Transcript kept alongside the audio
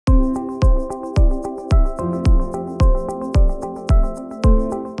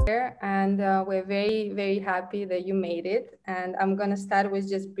and we're very, very happy that you made it. And I'm going to start with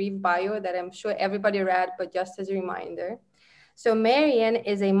just brief bio that I'm sure everybody read, but just as a reminder. So Marion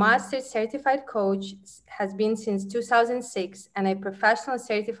is a master's certified coach, has been since 2006, and a professional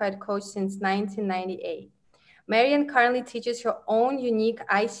certified coach since 1998. Marion currently teaches her own unique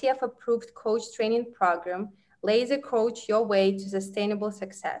ICF-approved coach training program, Laser Coach Your Way to Sustainable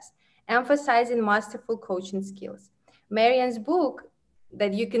Success, emphasizing masterful coaching skills. Marion's book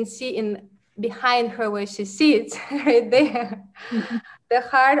that you can see in behind her where she sits right there, The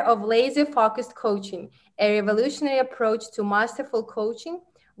Heart of Laser-Focused Coaching, a revolutionary approach to masterful coaching,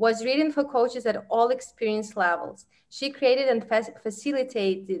 was written for coaches at all experience levels. She created and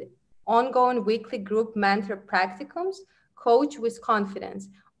facilitated ongoing weekly group mentor practicums, Coach with Confidence,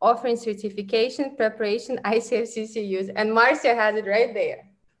 offering certification, preparation, ICFCCUs, and Marcia has it right there.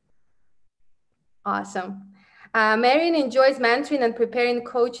 Awesome. Marion enjoys mentoring and preparing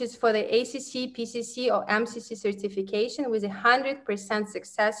coaches for the ACC, PCC, or MCC certification with 100%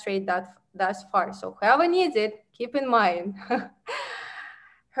 success rate thus far. So whoever needs it, keep in mind.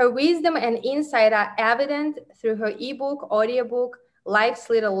 Her wisdom and insight are evident through her ebook, audiobook, Life's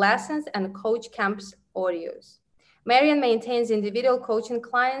Little Lessons, and Coach Camps audios. Marion maintains individual coaching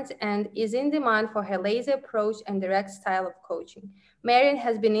clients and is in demand for her laser approach and direct style of coaching. Marion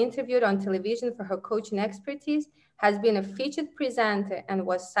has been interviewed on television for her coaching expertise, has been a featured presenter, and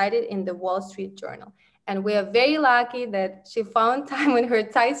was cited in the Wall Street Journal. And we are very lucky that she found time in her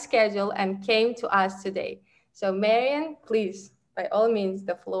tight schedule and came to us today. So Marion, please, by all means,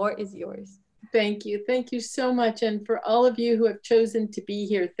 the floor is yours. Thank you. Thank you so much. And for all of you who have chosen to be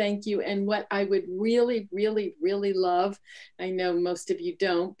here, thank you. And what I would really, really, really love, I know most of you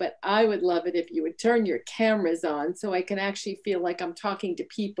don't, but I would love it if you would turn your cameras on so I can actually feel like I'm talking to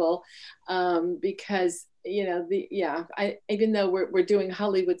people, because you know, even though we're doing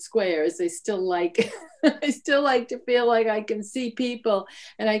Hollywood Squares, I still like I still like to feel like I can see people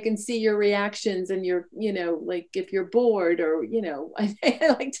and I can see your reactions and your, you know, like if you're bored or, you know, I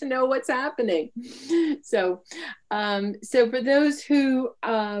like to know what's happening. So for those who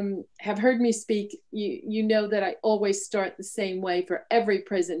have heard me speak, you know that I always start the same way for every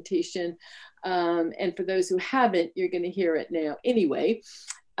presentation. And for those who haven't, you're going to hear it now anyway.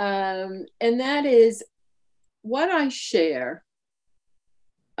 And that is, what I share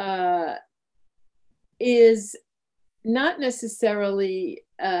is not necessarily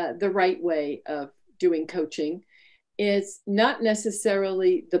the right way of doing coaching. It's not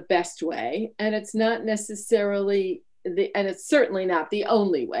necessarily the best way, and it's not necessarily and it's certainly not the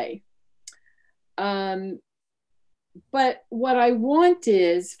only way. But what I want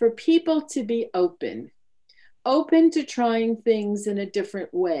is for people to be open to trying things in a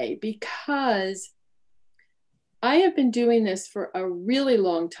different way, because I have been doing this for a really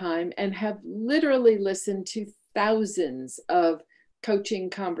long time and have literally listened to thousands of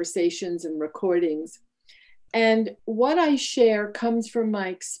coaching conversations and recordings. And what I share comes from my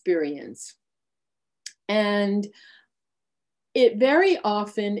experience. And it very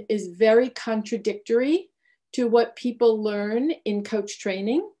often is very contradictory to what people learn in coach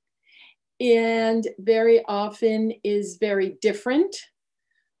training, and very often is very different.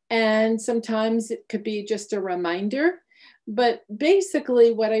 And sometimes it could be just a reminder. But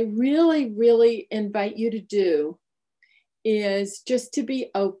basically, what I really, really invite you to do is just to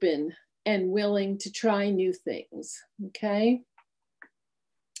be open and willing to try new things, okay?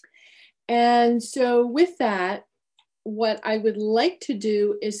 And so with that, what I would like to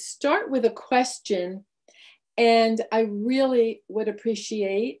do is start with a question. And I really would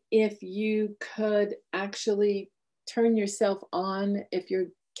appreciate if you could actually turn yourself on if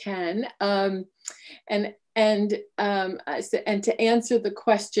you can, and to answer the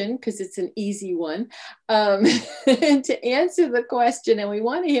question, because it's an easy one, and to answer the question, and I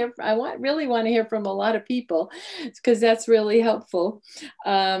really want to hear from a lot of people, because that's really helpful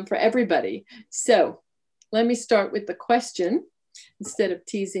for everybody. So let me start with the question instead of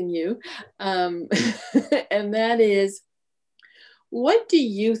teasing you, and that is, what do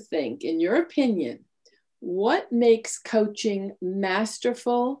you think, in your opinion, what makes coaching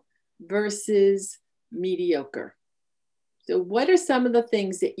masterful versus mediocre? So what are some of the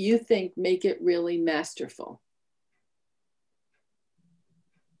things that you think make it really masterful?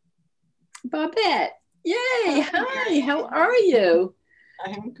 Babette, yay, hi, how are you?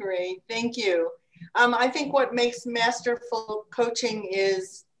 I'm great, thank you. I think what makes masterful coaching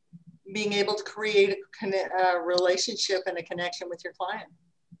is being able to create a relationship and a connection with your client.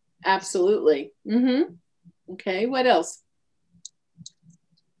 Absolutely. Mm-hmm. Okay, what else?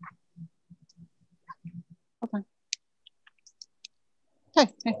 Okay.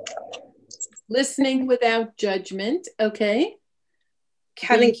 Listening without judgment. Okay.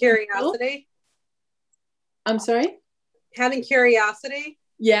 Having curiosity. I'm sorry? Having curiosity.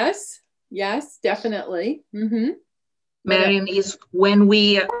 Yes. Yes, definitely. Mm-hmm. Marion, is when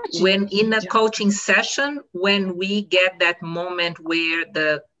in a coaching session, when we get that moment where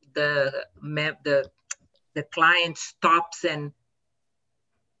the client stops and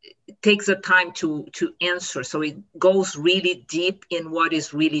takes the time to answer, so it goes really deep in what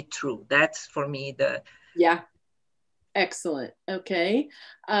is really true. That's for me yeah. Excellent. Okay.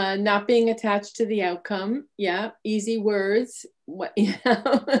 Not being attached to the outcome. Yeah. Easy words. What,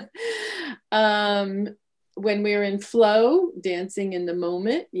 when we're in flow, dancing in the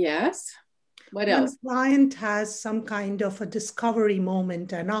moment. Yes. What else? When a client has some kind of a discovery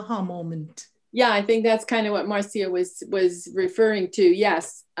moment, an aha moment. Yeah, I think that's kind of what Marcia was referring to.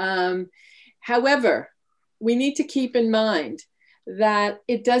 Yes. However, we need to keep in mind that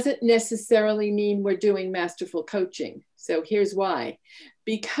it doesn't necessarily mean we're doing masterful coaching. So here's why.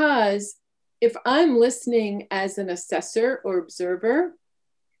 Because if I'm listening as an assessor or observer,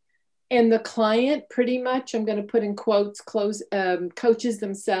 and the client pretty much, I'm going to put in quotes, coaches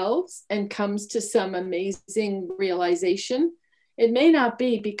themselves and comes to some amazing realization, it may not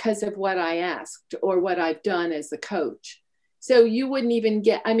be because of what I asked or what I've done as a coach. So you wouldn't even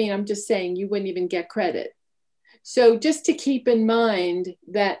get, I'm just saying you wouldn't even get credit. So just to keep in mind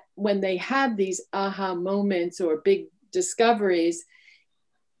that when they have these aha moments or big discoveries,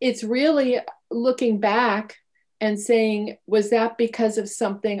 it's really looking back and saying, was that because of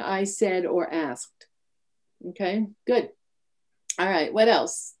something I said or asked? Okay, good. All right, what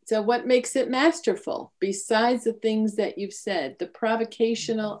else? So what makes it masterful besides the things that you've said? The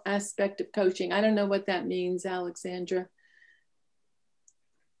provocational aspect of coaching. I don't know what that means, Alexandra.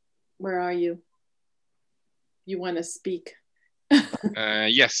 Where are you? You want to speak?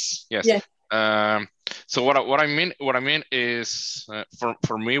 Yes. Yes. So what I mean is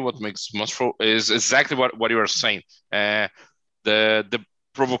for me, what makes masterful is exactly what you are saying. The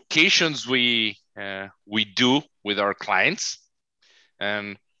provocations we do with our clients,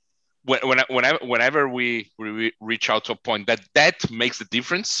 and whenever we reach out to a point that makes the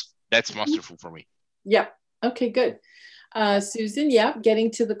difference, that's masterful for me. Yeah. Okay. Good. Susan. Yeah. Getting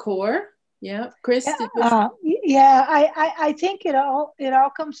to the core. Yeah. Chris. I think it all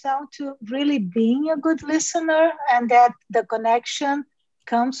comes down to really being a good listener, and that the connection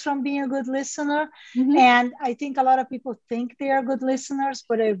comes from being a good listener. Mm-hmm. And I think a lot of people think they are good listeners,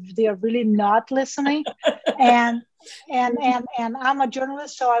 but they are really not listening. and I'm a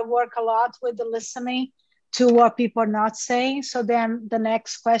journalist, so I work a lot with the listening to what people are not saying. So then the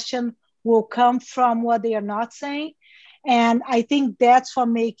next question will come from what they are not saying. And I think that's what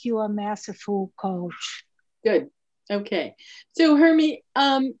makes you a masterful coach. Good. Okay. So Hermie,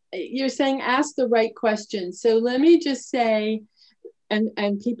 you're saying ask the right questions. So let me just say,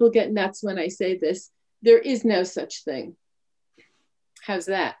 and people get nuts when I say this, there is no such thing. How's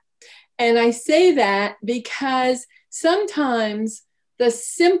that? And I say that because sometimes the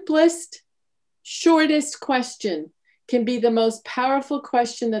simplest, shortest question can be the most powerful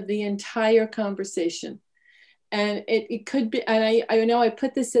question of the entire conversation. And it could be, and I know I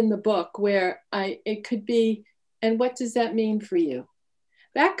put this in the book where it could be, and what does that mean for you?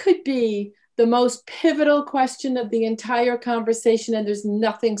 That could be the most pivotal question of the entire conversation, and there's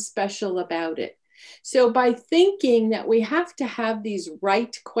nothing special about it. So by thinking that we have to have these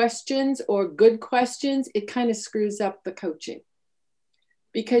right questions or good questions, it kind of screws up the coaching,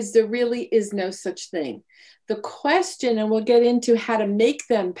 because there really is no such thing. The question, and we'll get into how to make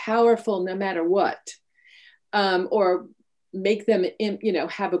them powerful no matter what. Or make them,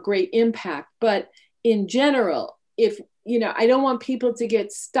 have a great impact. But in general, if, I don't want people to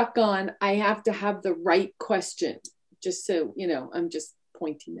get stuck on, I have to have the right question. Just so, I'm just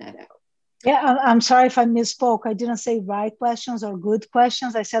pointing that out. Yeah, I'm sorry if I misspoke. I didn't say right questions or good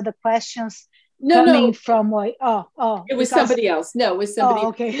questions. I said the questions coming from what? It was somebody else. No, it was somebody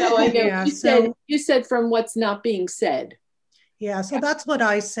else. Okay. No, I know. Yeah, you said from what's not being said. Yeah, so that's what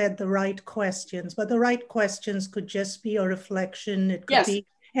I said, the right questions. But the right questions could just be a reflection. It could be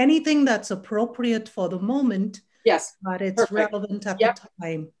anything that's appropriate for the moment. Yes. But it's relevant at the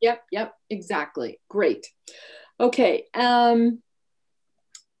time. Yep, exactly. Great. Okay. And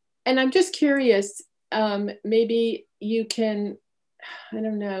I'm just curious, maybe you can, I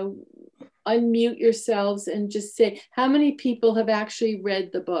don't know, unmute yourselves and just say, how many people have actually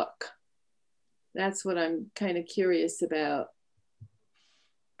read the book? That's what I'm kind of curious about.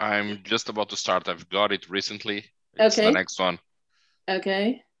 I'm just about to start. I've got it recently. It's the next one.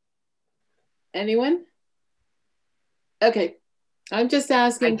 Okay. Anyone? Okay. I'm just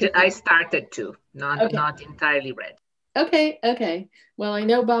asking. I started to, not entirely read. Okay. Well, I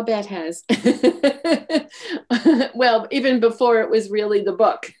know Babette has. Well, even before it was really the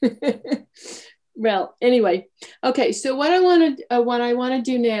book. Well, anyway, okay. So what I want to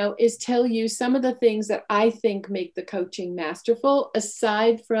do now is tell you some of the things that I think make the coaching masterful,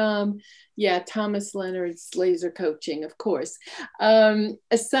 aside from, Thomas Leonard's laser coaching, of course.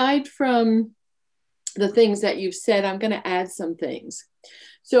 Aside from the things that you've said, I'm going to add some things.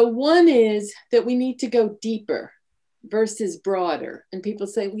 So one is that we need to go deeper versus broader. And people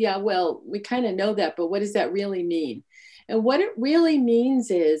say, yeah, well, we kind of know that, but what does that really mean? And what it really means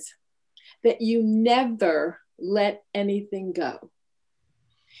is that you never let anything go.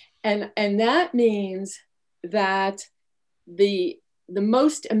 And that means that the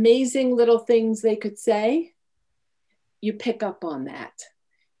most amazing little things they could say, you pick up on that.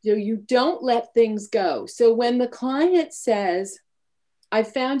 You don't let things go. So when the client says, I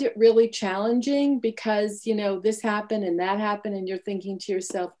found it really challenging because, this happened and that happened, and you're thinking to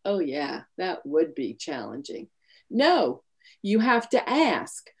yourself, oh yeah, that would be challenging. No, you have to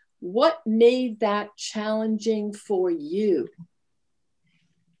ask, what made that challenging for you?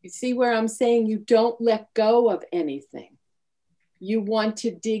 You see where I'm saying you don't let go of anything. You want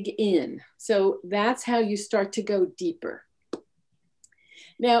to dig in. So that's how you start to go deeper.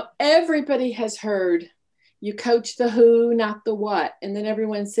 Now, everybody has heard, you coach the who, not the what. And then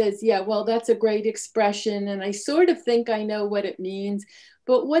everyone says, yeah, well, that's a great expression. And I sort of think I know what it means.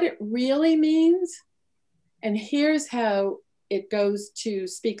 But what it really means, and here's how it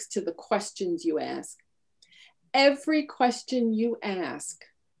speaks to the questions you ask. Every question you ask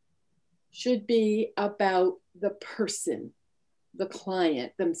should be about the person, the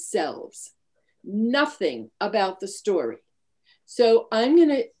client themselves, nothing about the story. So I'm going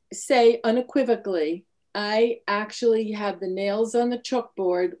to say unequivocally, I actually have the nails on the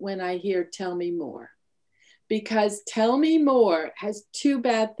chalkboard when I hear tell me more, because tell me more has two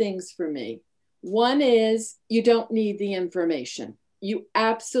bad things for me. One is you don't need the information. You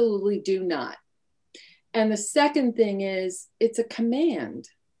absolutely do not. And the second thing is it's a command.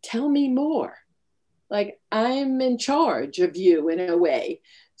 Tell me more. Like I'm in charge of you in a way.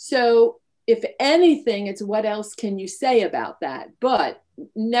 So if anything, it's what else can you say about that? But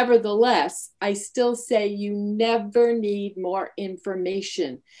nevertheless, I still say you never need more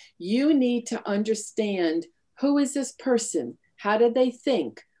information. You need to understand, who is this person? How do they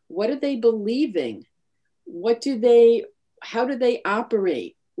think? What are they believing? How do they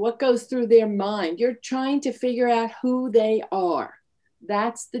operate? What goes through their mind? You're trying to figure out who they are.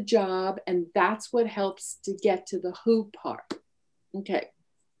 That's the job, and that's what helps to get to the who part. Okay.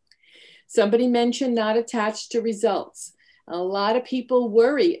 Somebody mentioned not attached to results. A lot of people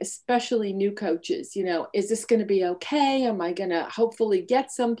worry, especially new coaches, is this going to be okay? Am I going to hopefully get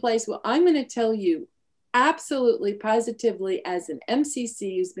someplace? Well, I'm going to tell you absolutely, positively, as an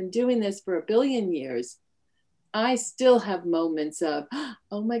MCC who's been doing this for 1 billion years, I still have moments of,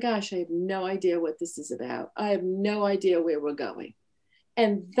 oh my gosh, I have no idea what this is about. I have no idea where we're going.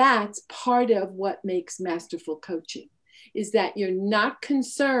 And that's part of what makes masterful coaching, is that you're not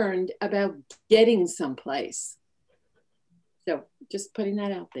concerned about getting someplace. So just putting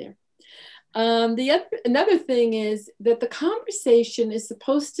that out there. Another thing is that the conversation is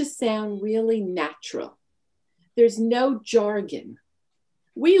supposed to sound really natural. There's no jargon.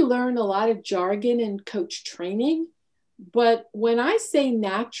 We learn a lot of jargon in coach training, but when I say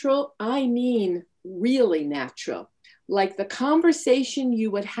natural, I mean really natural. Like the conversation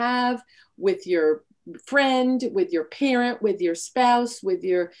you would have with your friend, with your parent, with your spouse, with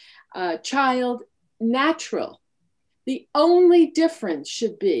your child, natural. The only difference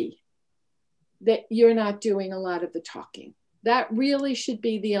should be that you're not doing a lot of the talking. That really should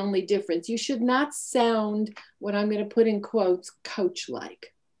be the only difference. You should not sound, what I'm going to put in quotes,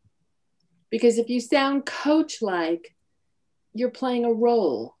 coach-like. Because if you sound coach-like, you're playing a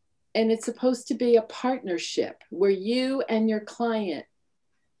role. And it's supposed to be a partnership where you and your client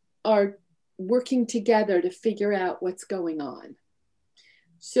are working together to figure out what's going on.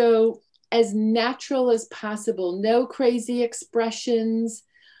 So as natural as possible, no crazy expressions.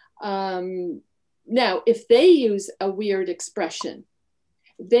 Now, if they use a weird expression,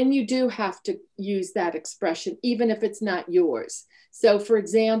 then you do have to use that expression, even if it's not yours. So for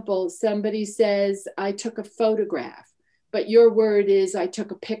example, somebody says, I took a photograph, but your word is, I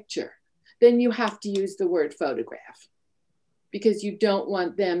took a picture. Then you have to use the word photograph because you don't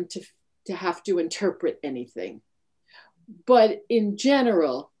want them to have to interpret anything. But in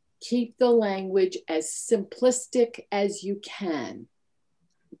general, keep the language as simplistic as you can.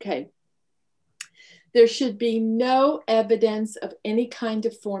 Okay. There should be no evidence of any kind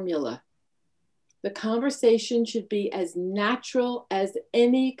of formula. The conversation should be as natural as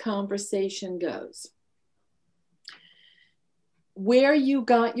any conversation goes. Where you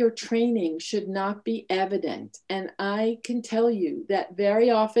got your training should not be evident. And I can tell you that very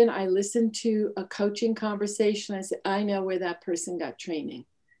often I listen to a coaching conversation. I say, I know where that person got training.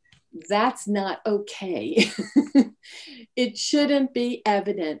 That's not okay. It shouldn't be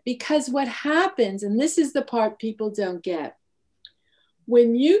evident, because what happens, and this is the part people don't get,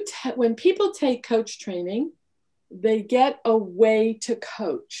 when people take coach training, they get a way to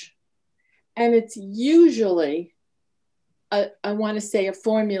coach. And it's usually, I want to say, a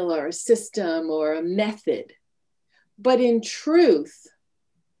formula or a system or a method. But in truth,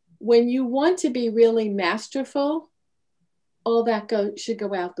 when you want to be really masterful, all that should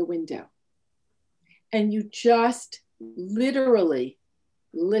go out the window. And you just literally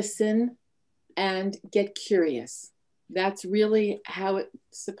listen and get curious. That's really how it's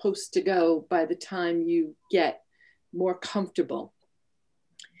supposed to go by the time you get more comfortable.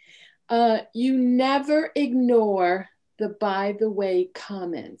 You never ignore the by the way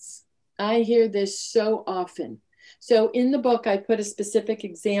comments. I hear this so often. So in the book, I put a specific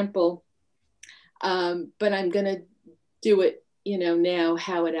example, but I'm going to do it, now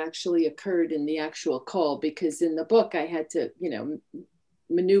how it actually occurred in the actual call, because in the book I had to,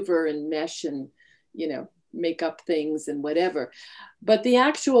 maneuver and mesh and, make up things and whatever. But the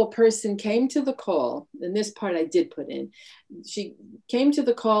actual person came to the call, and this part I did put in. She came to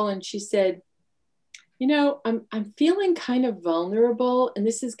the call and she said, I'm feeling kind of vulnerable, and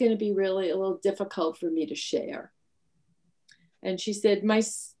this is going to be really a little difficult for me to share. And she said, my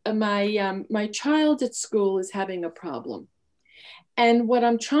child at school is having a problem. And what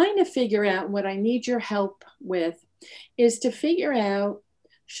I'm trying to figure out, and what I need your help with, is to figure out,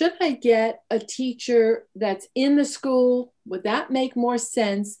 should I get a teacher that's in the school? Would that make more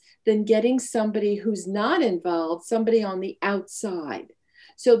sense than getting somebody who's not involved, somebody on the outside?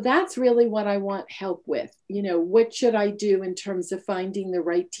 So that's really what I want help with. What should I do in terms of finding the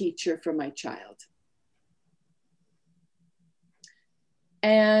right teacher for my child?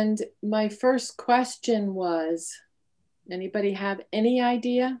 And my first question was, anybody have any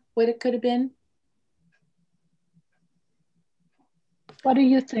idea what it could have been? What do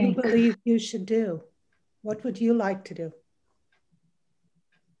you What do think? you believe you should do? What would you like to do?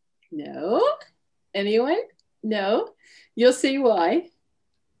 No? Anyone? No? You'll see why.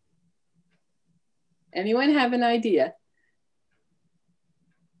 Anyone have an idea?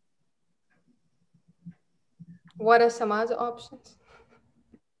 What are some other options?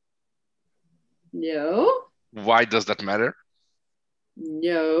 No? Why does that matter?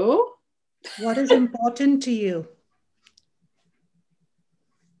 No? What is important to you?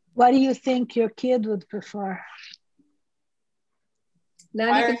 What do you think your kid would prefer? Not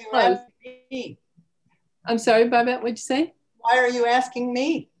Why even are you close. asking me? I'm sorry, Babette, what'd you say? Why are you asking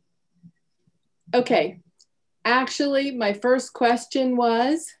me? Okay. Actually, my first question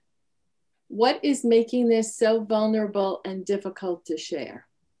was, what is making this so vulnerable and difficult to share?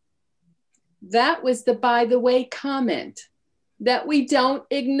 That was the by the way comment that we don't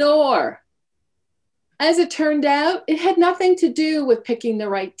ignore. As it turned out, it had nothing to do with picking the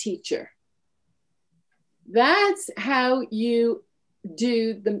right teacher. That's how you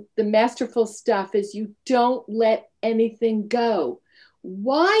do the masterful stuff, is you don't let anything go.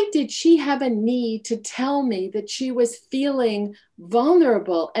 Why did she have a need to tell me that she was feeling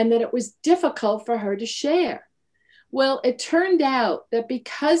vulnerable and that it was difficult for her to share? Well, it turned out that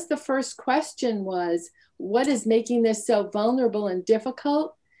because the first question was, what is making this so vulnerable and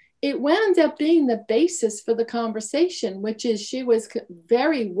difficult? It wound up being the basis for the conversation, which is she was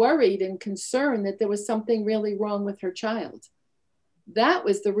very worried and concerned that there was something really wrong with her child. That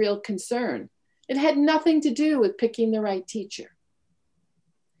was the real concern. It had nothing to do with picking the right teacher.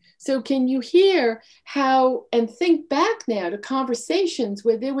 So can you hear how, and think back now to conversations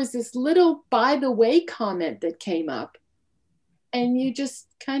where there was this little by the way comment that came up and you just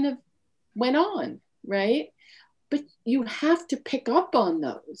kind of went on, right? But you have to pick up on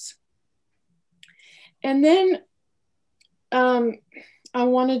those. And then I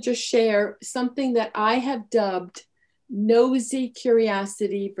want to just share something that I have dubbed nosy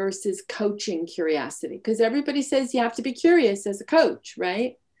curiosity versus coaching curiosity, because everybody says you have to be curious as a coach,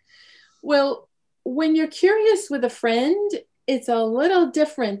 right? Well, when you're curious with a friend, it's a little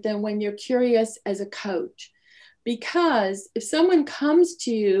different than when you're curious as a coach. Because if someone comes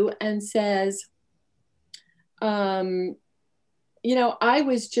to you and says, you know, I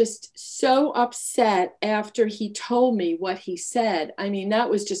was just so upset after he told me what he said. I mean, that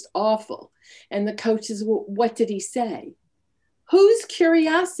was just awful. And the coaches, well, what did he say? Whose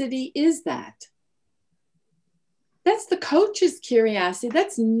curiosity is that? That's the coach's curiosity.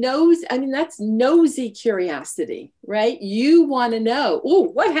 That's nosy curiosity, right? You want to know, oh,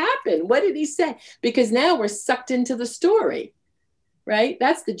 what happened? What did he say? Because now we're sucked into the story, right?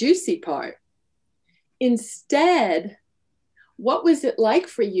 That's the juicy part. Instead, what was it like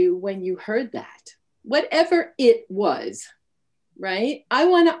for you when you heard that? Whatever it was, right? I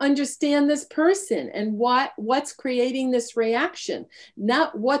want to understand this person and what's creating this reaction,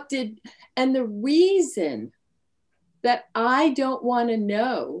 not what did, and the reason that I don't want to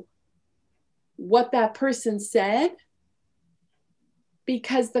know what that person said,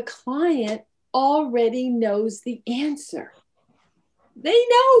 because the client already knows the answer. They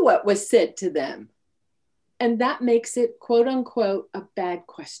know what was said to them. And that makes it, quote unquote, a bad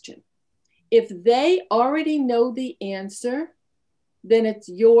question. If they already know the answer, then it's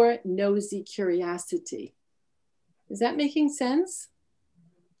your nosy curiosity. Is that making sense?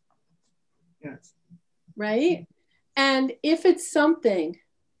 Yes. Right? And if it's something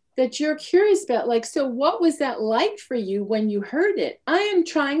that you're curious about, like, so what was that like for you when you heard it? I am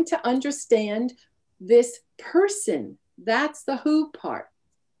trying to understand this person. That's the who part,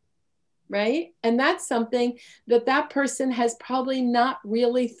 right? And that's something that that person has probably not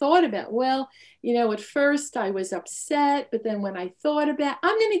really thought about. Well, you know, at first I was upset, but then when I thought about,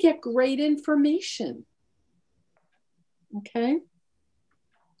 I'm going to get great information. Okay.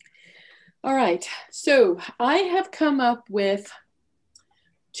 All right, so I have come up with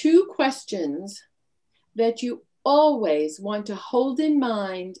 2 questions that you always want to hold in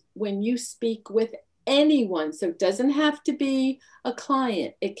mind when you speak with anyone. So it doesn't have to be a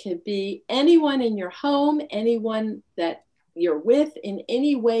client. It could be anyone in your home, anyone that you're with in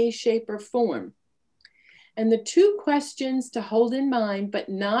any way, shape, or form. And the 2 questions to hold in mind, but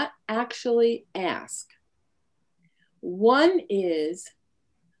not actually ask. One is,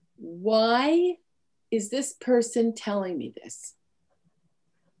 why is this person telling me this?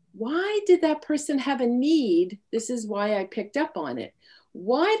 Why did that person have a need? This is why I picked up on it.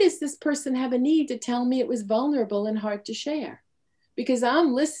 Why does this person have a need to tell me it was vulnerable and hard to share? Because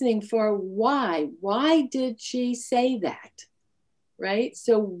I'm listening for why. Why did she say that? Right?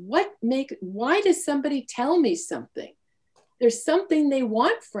 So why does somebody tell me something? There's something they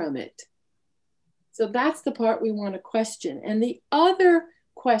want from it. So that's the part we want to question. And the other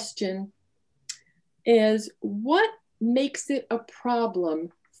question is, what makes it a problem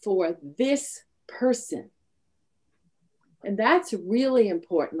for this person? And that's really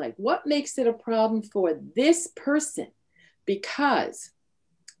important. Like, what makes it a problem for this person? Because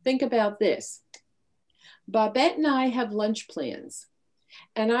think about this. Babette and I have lunch plans.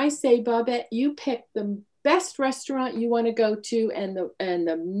 And I say, Babette, you pick the best restaurant you want to go to and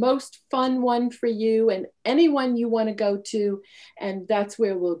the most fun one for you and anyone you want to go to, and that's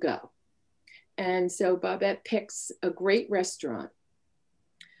where we'll go. And so Babette picks a great restaurant.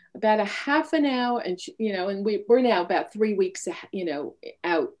 About a half an hour, and you know, and we're now about 3 weeks, you know,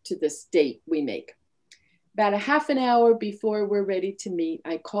 out to this date we make. About a half an hour before we're ready to meet,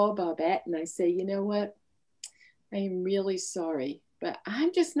 I call Babette and I say, you know what? I am really sorry, but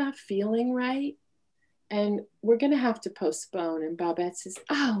I'm just not feeling right. And we're going to have to postpone. And Babette says,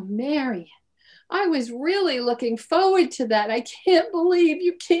 oh, Marion, I was really looking forward to that. I can't believe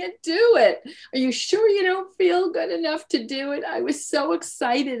you can't do it. Are you sure you don't feel good enough to do it? I was so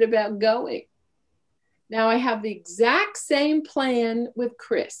excited about going. Now I have the exact same plan with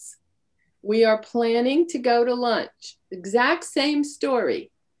Chris. We are planning to go to lunch. Exact same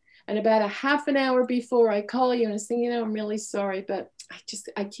story. And about a half an hour before I call you and I say, you know, I'm really sorry, but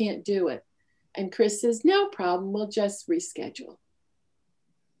I can't do it. And Chris says, no problem, we'll just reschedule.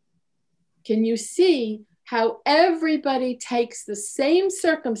 Can you see how everybody takes the same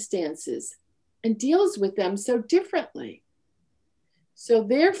circumstances and deals with them so differently? So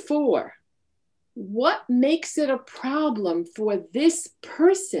therefore, what makes it a problem for this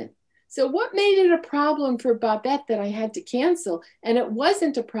person? So what made it a problem for Babette that I had to cancel, and it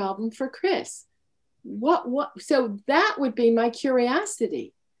wasn't a problem for Chris? So that would be my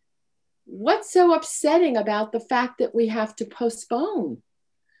curiosity. What's so upsetting about the fact that we have to postpone?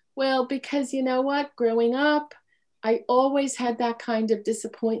 Well, because you know what? Growing up, I always had that kind of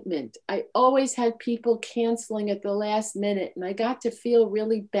disappointment. I always had people canceling at the last minute, and I got to feel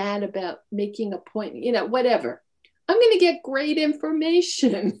really bad about making appointment, you know, whatever. I'm going to get great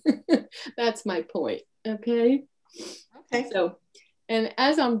information. That's my point. Okay. Okay. So And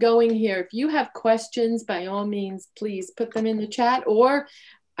as I'm going here, if you have questions, by all means, please put them in the chat, or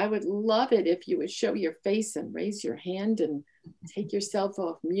I would love it if you would show your face and raise your hand and take yourself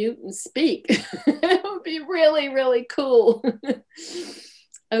off mute and speak. It would be really, really cool.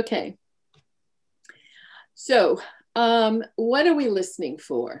 Okay. So what are we listening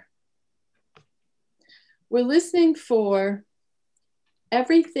for? We're listening for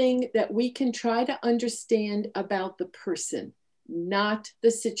everything that we can try to understand about the person, not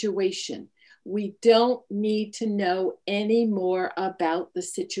the situation. We don't need to know any more about the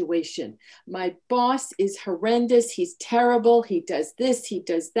situation. My boss is horrendous. He's terrible. He does this, he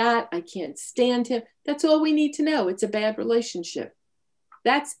does that. I can't stand him. That's all we need to know. It's a bad relationship.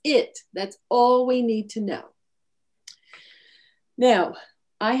 That's it. That's all we need to know. Now,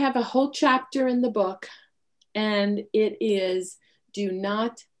 I have a whole chapter in the book, and it is do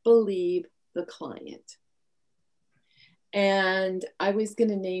not believe the client. And I was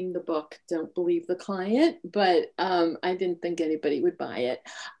going to name the book Don't Believe the Client, but I didn't think anybody would buy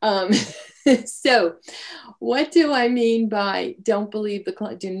it. So what do I mean by don't believe the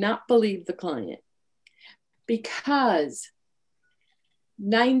client? Do not believe the client. Because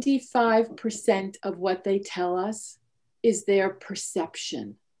 95% of what they tell us is their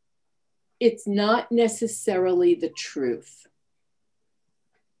perception. It's not necessarily the truth.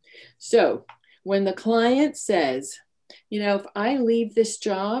 So when the client says, you know, if I leave this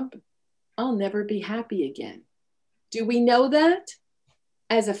job, I'll never be happy again. Do we know that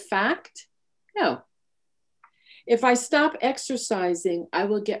as a fact? No. If I stop exercising, I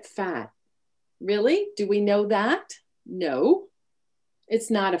will get fat. Really? Do we know that? No, it's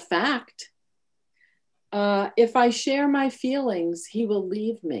not a fact. If I share my feelings, he will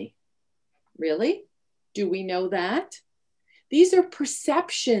leave me. Really? Do we know that? These are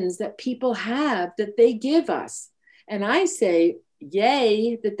perceptions that people have that they give us. And I say,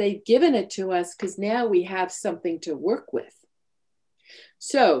 yay, that they've given it to us, because now we have something to work with.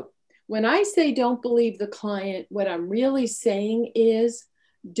 So when I say don't believe the client, what I'm really saying is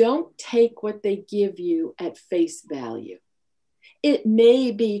don't take what they give you at face value. It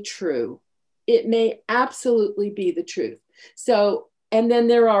may be true. It may absolutely be the truth. So, and then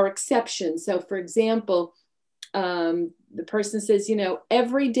there are exceptions. So for example, the person says, you know,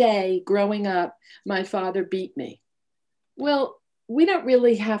 every day growing up, my father beat me. Well, we don't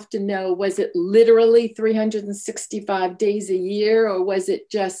really have to know, was it literally 365 days a year, or was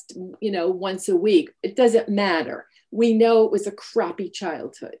it just, you know, once a week? It doesn't matter. We know it was a crappy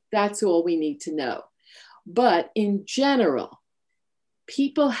childhood. That's all we need to know. But in general,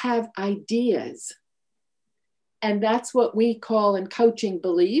 people have ideas. And that's what we call in coaching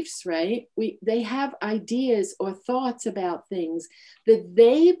beliefs, right? They have ideas or thoughts about things that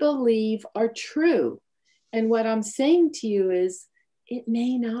they believe are true. And what I'm saying to you is, it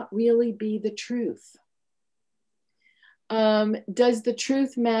may not really be the truth. Does the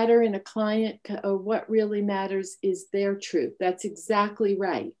truth matter in a client, or what really matters is their truth? That's exactly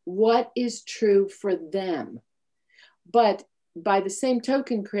right. What is true for them? But by the same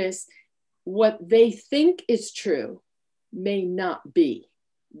token, Chris, what they think is true may not be.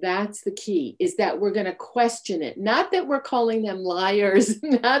 That's the key, is that we're going to question it. Not that we're calling them liars,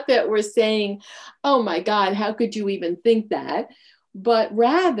 not that we're saying, oh my God, how could you even think that? But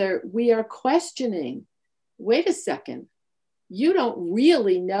rather we are questioning, wait a second, you don't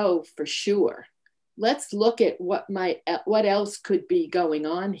really know for sure. Let's look at what else could be going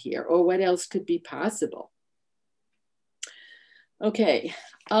on here, or what else could be possible. Okay.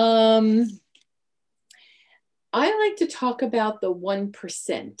 I like to talk about the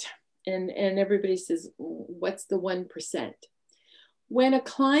 1%, and everybody says, what's the 1%? When a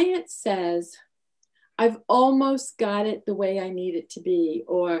client says, I've almost got it the way I need it to be,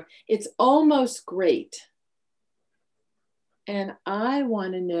 or it's almost great, and I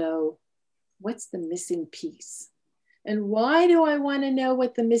want to know what's the missing piece. And why do I want to know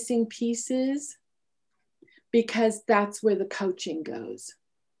what the missing piece is? Because that's where the coaching goes.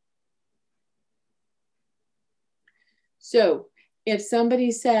 So if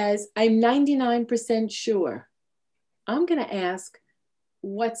somebody says, I'm 99% sure, I'm going to ask,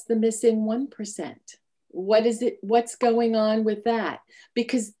 what's the missing 1%? What is it? What's going on with that?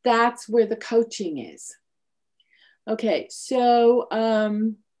 Because that's where the coaching is. Okay, so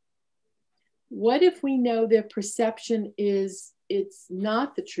what if we know their perception is it's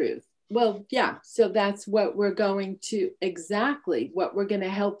not the truth? Well, yeah, so that's what we're going to, exactly what we're going to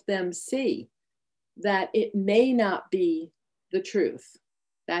help them see, that it may not be the truth.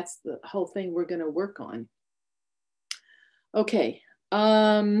 That's the whole thing we're going to work on. Okay.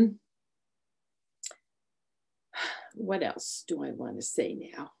 what else do I want to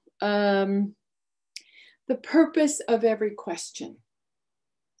say now? The purpose of every question.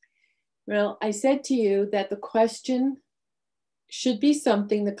 Well, I said to you that the question should be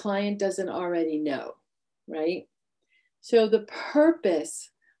something the client doesn't already know, right? So the purpose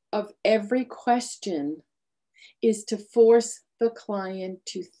of every question is to force the client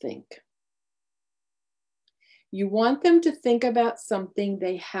to think. You want them to think about something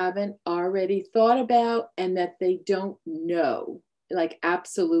they haven't already thought about and that they don't know, like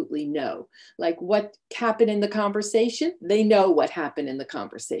absolutely know. Like what happened in the conversation, they know what happened in the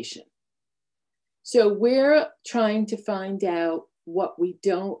conversation. So we're trying to find out what they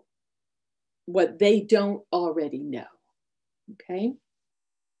don't already know, okay?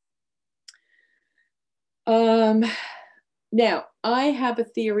 Now, I have a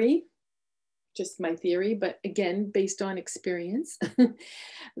theory, just my theory, but again, based on experience,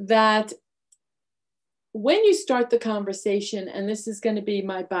 that when you start the conversation, and this is going to be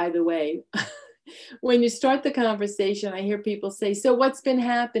my by the way, when you start the conversation, I hear people say, so what's been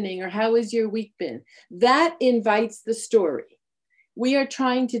happening, or how has your week been? That invites the story. We are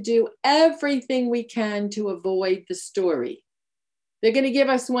trying to do everything we can to avoid the story. They're going to give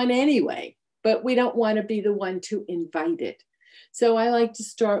us one anyway, but we don't want to be the one to invite it. So I like to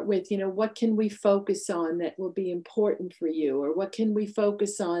start with, what can we focus on that will be important for you? Or what can we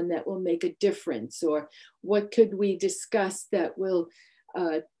focus on that will make a difference? Or what could we discuss that will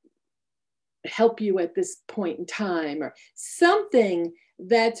help you at this point in time? Or something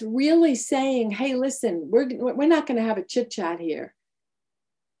that's really saying, hey, listen, we're not going to have a chit chat here.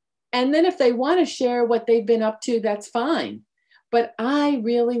 And then if they want to share what they've been up to, that's fine. But I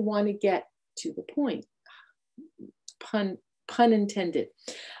really want to get to the point. Pun intended.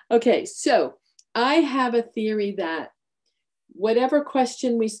 Okay, so I have a theory that whatever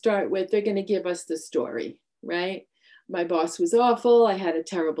question we start with, they're going to give us the story, right? My boss was awful. I had a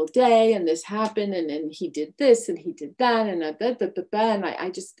terrible day, and this happened, and then he did this, and he did that, and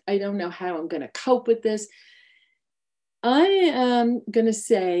I don't know how I'm going to cope with this. I am going to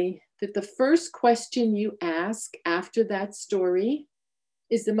say that the first question you ask after that story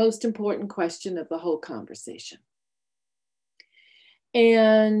is the most important question of the whole conversation.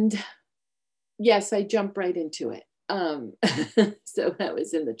 And yes, I jumped right into it. So that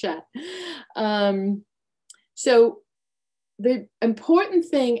was in the chat. So the important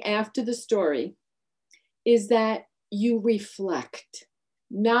thing after the story is that you reflect,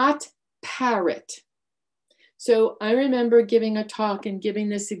 not parrot. So I remember giving a talk and giving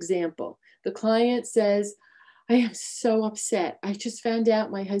this example. The client says, I am so upset. I just found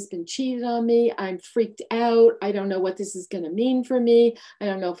out my husband cheated on me. I'm freaked out. I don't know what this is going to mean for me. I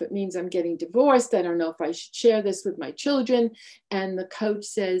don't know if it means I'm getting divorced. I don't know if I should share this with my children. And the coach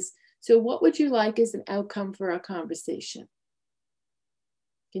says, so what would you like as an outcome for our conversation?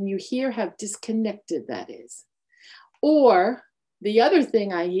 Can you hear how disconnected that is? Or the other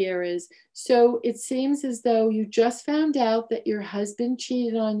thing I hear is, so it seems as though you just found out that your husband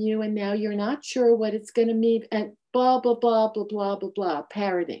cheated on you and now you're not sure what it's going to mean, and blah, blah, blah, blah, blah, blah, blah,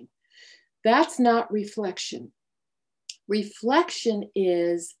 parroting. That's not reflection. Reflection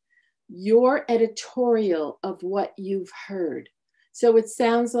is your editorial of what you've heard. So it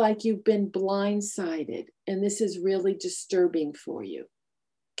sounds like you've been blindsided and this is really disturbing for you.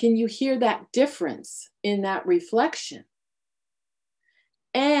 Can you hear that difference in that reflection?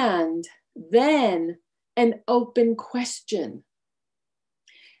 And then an open question.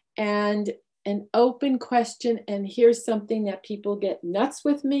 And an open question, and here's something that people get nuts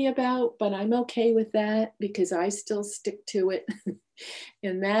with me about, but I'm okay with that because I still stick to it.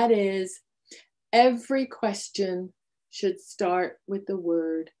 And that is, every question should start with the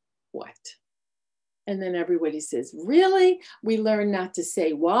word what. And then everybody says, really? We learn not to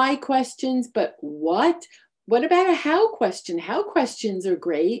say why questions, but what? What about a how question? How questions are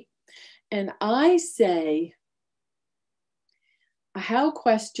great. And I say a how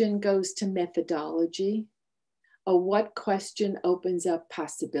question goes to methodology. A what question opens up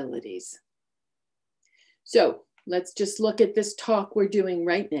possibilities. So let's just look at this talk we're doing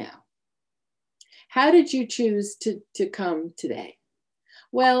right now. How did you choose to come today?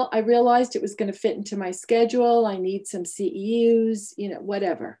 Well, I realized it was going to fit into my schedule. I need some CEUs,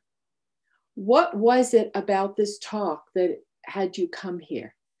 whatever. What was it about this talk that had you come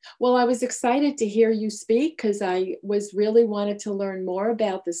here? Well, I was excited to hear you speak because I was really wanted to learn more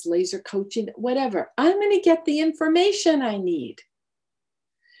about this laser coaching, whatever. I'm going to get the information I need.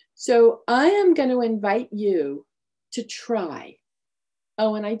 So I am going to invite you to try.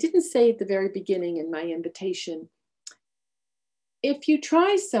 Oh, and I didn't say at the very beginning in my invitation, if you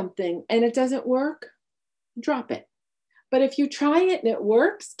try something and it doesn't work, drop it. But if you try it and it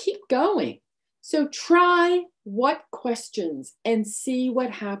works, keep going. So try what questions and see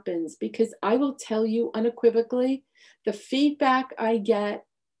what happens, because I will tell you unequivocally, the feedback I get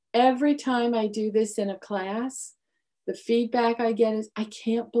every time I do this in a class, the feedback I get is, I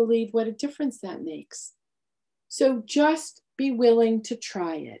can't believe what a difference that makes. So just be willing to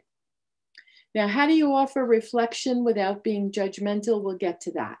try it. Now, how do you offer reflection without being judgmental? We'll get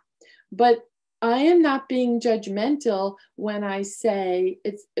to that. But I am not being judgmental when I say,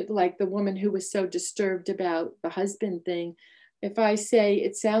 it's like the woman who was so disturbed about the husband thing. If I say,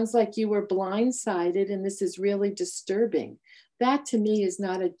 it sounds like you were blindsided and this is really disturbing, that to me is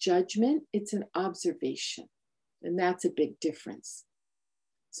not a judgment, it's an observation. And that's a big difference.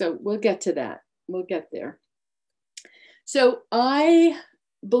 So we'll get to that. We'll get there. So I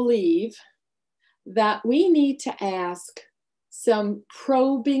believe that we need to ask some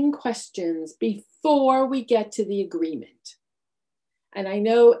probing questions before we get to the agreement. And I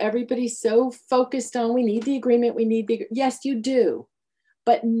know everybody's so focused on, we need the agreement, we need the, yes, you do,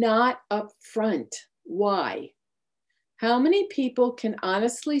 but not up front. Why? How many people can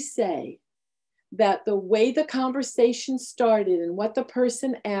honestly say that the way the conversation started and what the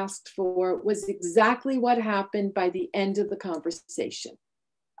person asked for was exactly what happened by the end of the conversation?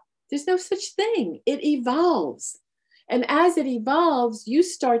 There's no such thing. It evolves. And as it evolves, you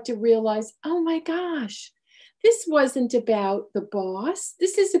start to realize, oh my gosh, this wasn't about the boss.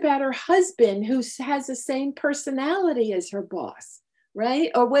 This is about her husband who has the same personality as her boss,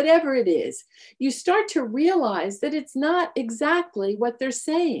 right? Or whatever it is. You start to realize that it's not exactly what they're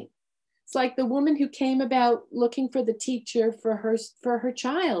saying. It's like the woman who came about looking for the teacher for her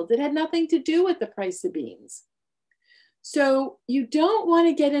child. It had nothing to do with the price of beans. So you don't want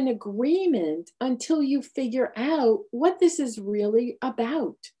to get an agreement until you figure out what this is really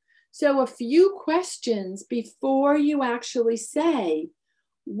about. So a few questions before you actually say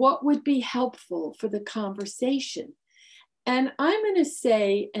what would be helpful for the conversation. And I'm going to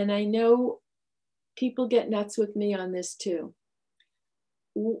say, and I know people get nuts with me on this too,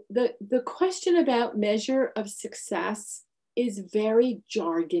 the question about measure of success is very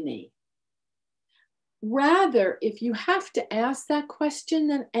jargony. Rather, if you have to ask that question,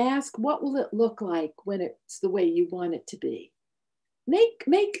 then ask, what will it look like when it's the way you want it to be?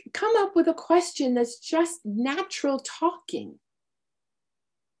 Come up with a question that's just natural talking.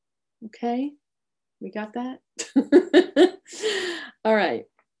 Okay, we got that? All right.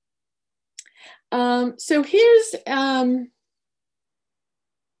 So here's an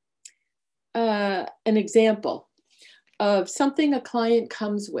example of something a client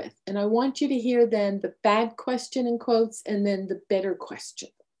comes with. And I want you to hear then the bad question in quotes and then the better question,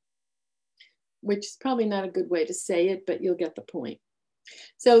 which is probably not a good way to say it, but you'll get the point.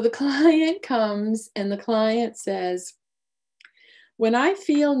 So the client comes and the client says, when I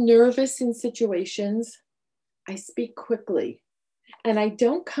feel nervous in situations, I speak quickly and I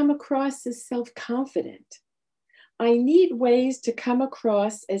don't come across as self-confident. I need ways to come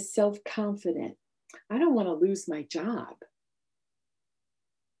across as self-confident. I don't want to lose my job.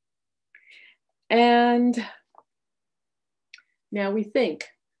 And now we think,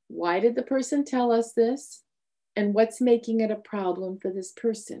 why did the person tell us this? And what's making it a problem for this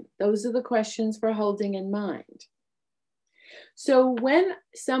person? Those are the questions we're holding in mind. So when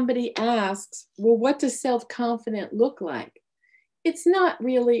somebody asks, well, what does self-confident look like? It's not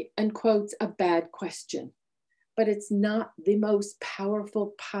really, in quotes, a bad question, but it's not the most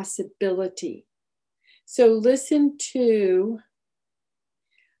powerful possibility. So listen to,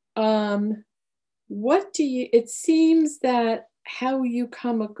 it seems that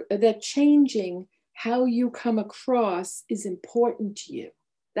changing how you come across is important to you.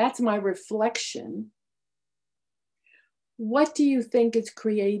 That's my reflection. What do you think is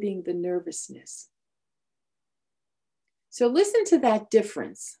creating the nervousness? So listen to that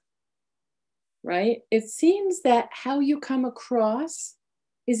difference, right? It seems that how you come across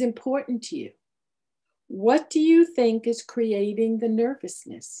is important to you. What do you think is creating the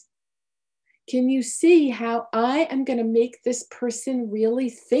nervousness? Can you see how I am going to make this person really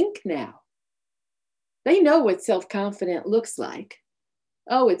think now? They know what self-confident looks like.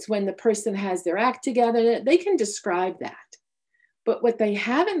 Oh, it's when the person has their act together. They can describe that. But what they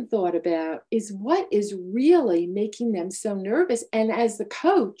haven't thought about is what is really making them so nervous. And as the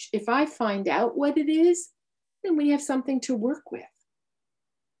coach, if I find out what it is, then we have something to work with.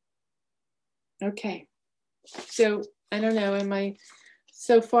 Okay. So I don't know,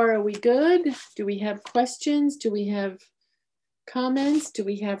 so far, are we good? Do we have questions? Do we have comments? Do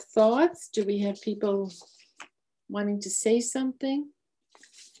we have thoughts? Do we have people wanting to say something?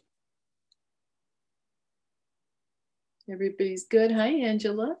 Everybody's good. Hi,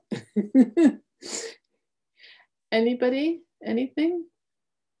 Angela. Anybody? Anything?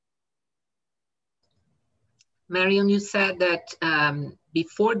 Marion, you said that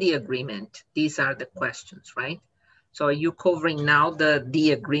before the agreement, these are the questions, right? So are you covering now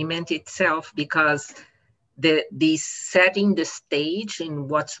the agreement itself, because the setting the stage in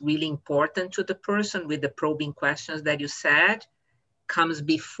what's really important to the person with the probing questions that you said comes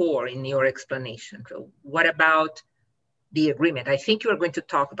before in your explanation. So what about the agreement? I think you are going to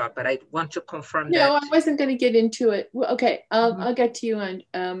talk about, but I want to confirm that. No, I wasn't going to get into it. Well, okay, I'll get to you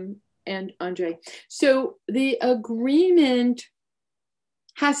and Andre. So the agreement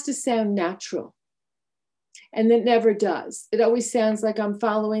has to sound natural, and it never does. It always sounds like I'm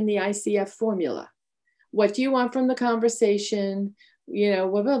following the ICF formula. What do you want from the conversation? You know,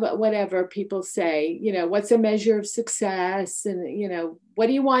 whatever people say, you know, what's a measure of success? And, you know, what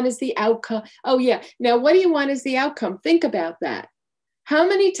do you want as the outcome? Oh yeah. Now, what do you want as the outcome? Think about that. How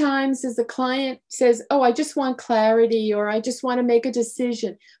many times does the client says, oh, I just want clarity, or I just want to make a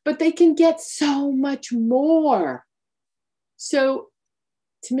decision, but they can get so much more. So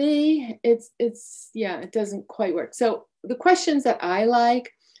to me, yeah, it doesn't quite work. So the questions that I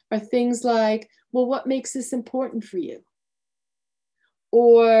like are things like, well, what makes this important for you?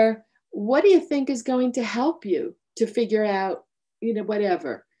 Or what do you think is going to help you to figure out, you know,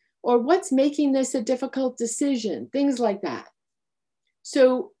 whatever? Or what's making this a difficult decision? Things like that.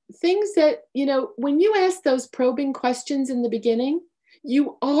 So things that, you know, when you ask those probing questions in the beginning,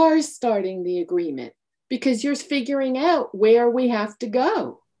 you are starting the agreement because you're figuring out where we have to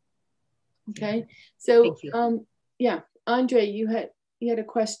go. Okay. So, yeah, Andre, you had a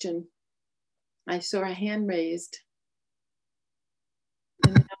question. I saw a hand raised.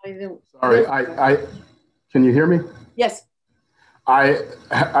 Sorry, I can you hear me? Yes. I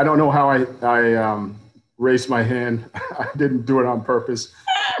don't know how I raised my hand. I didn't do it on purpose.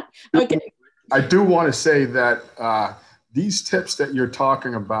 Okay. I do want to say that these tips that you're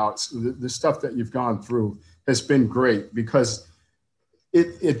talking about, the stuff that you've gone through, has been great, because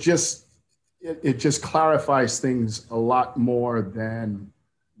it just clarifies things a lot more than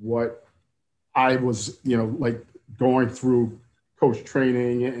what I was, you know, like going through coach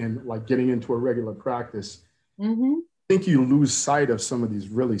training and like getting into a regular practice. Mm-hmm. I think you lose sight of some of these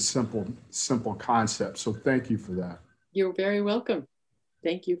really simple concepts. So thank you for that. You're very welcome.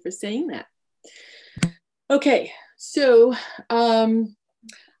 Thank you for saying that. Okay, so I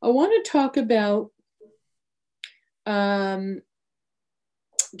want to talk about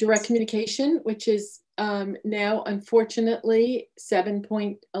direct communication, which is now unfortunately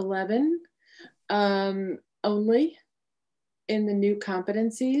 7.11 only in the new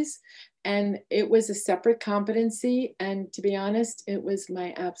competencies. And it was a separate competency. And to be honest, it was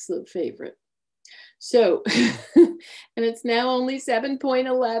my absolute favorite. So, and it's now only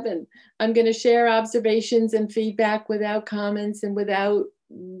 7.11. I'm going to share observations and feedback without comments and without,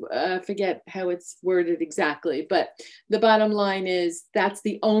 forget how it's worded exactly. But the bottom line is that's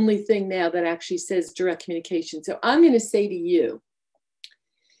the only thing now that actually says direct communication. So I'm going to say to you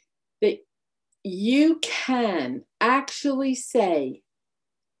that you can actually say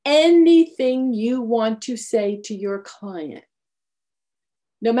anything you want to say to your client.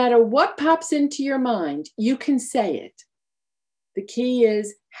 No matter what pops into your mind, you can say it. The key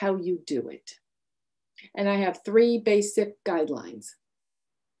is how you do it. And I have 3 basic guidelines.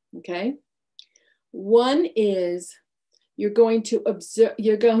 Okay? One is you're going to observe,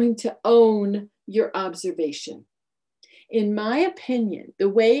 you're going to own your observation. In my opinion, the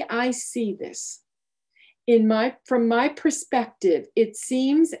way I see this, from my perspective, it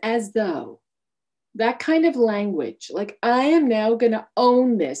seems as though that kind of language, like I am now going to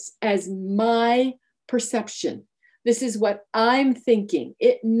own this as my perception. This is what I'm thinking.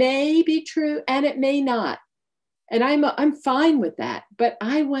 It may be true and it may not. And I'm fine with that, but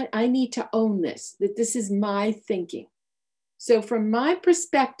I need to own this, that this is my thinking. So from my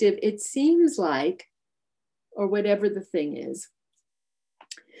perspective, it seems like, or whatever the thing is,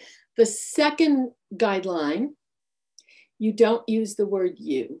 the second guideline, you don't use the word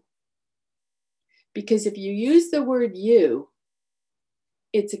you. Because if you use the word you,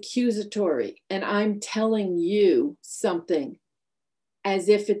 it's accusatory, and I'm telling you something as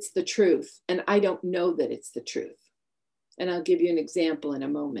if it's the truth, and I don't know that it's the truth. And I'll give you an example in a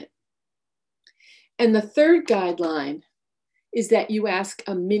moment. And the third guideline is that you ask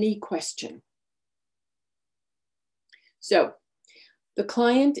a mini question. So the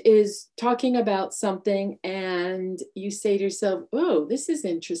client is talking about something and you say to yourself, oh, this is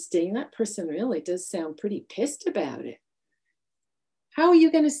interesting. That person really does sound pretty pissed about it. How are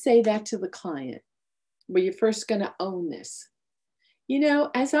you going to say that to the client? where you're first going to own this. You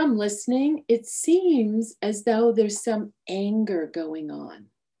know, as I'm listening, it seems as though there's some anger going on.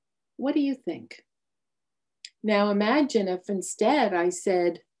 What do you think? Now imagine if instead I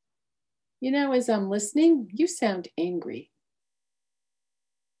said, you know, as I'm listening, you sound angry.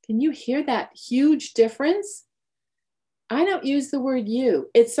 Can you hear that huge difference? I don't use the word you.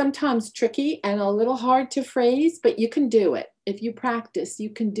 It's sometimes tricky and a little hard to phrase, but you can do it. If you practice, you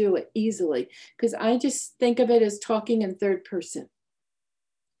can do it easily, because I just think of it as talking in third person.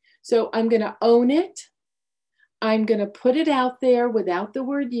 So I'm going to own it. I'm going to put it out there without the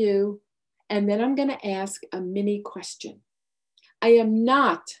word you, and then I'm going to ask a mini question. I am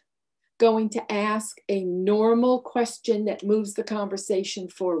not going to ask a normal question that moves the conversation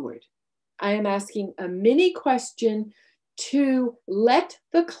forward. I am asking a mini question to let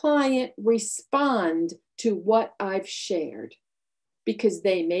the client respond to what I've shared, because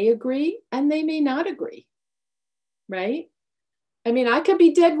they may agree and they may not agree, right? I mean, I could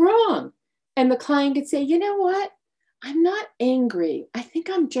be dead wrong. And the client could say, you know what? I'm not angry. I think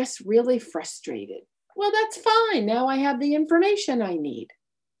I'm just really frustrated. Well, that's fine. Now I have the information I need.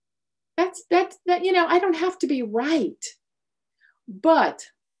 That, you know, I don't have to be right. But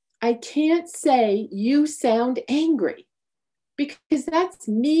I can't say you sound angry, because that's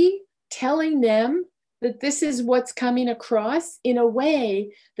me telling them that this is what's coming across in a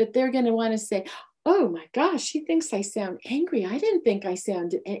way that they're going to want to say, oh my gosh, she thinks I sound angry. I didn't think I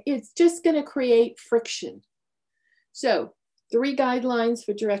sounded. It's just going to create friction. So 3 guidelines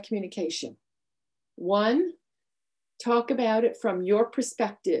for direct communication. 1, talk about it from your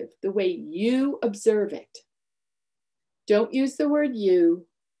perspective, the way you observe it. Don't use the word you,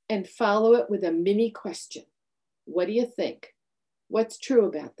 and follow it with a mini question. What do you think? What's true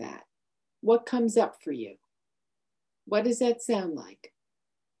about that? What comes up for you? What does that sound like?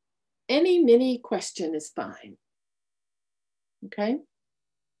 Any mini question is fine. Okay.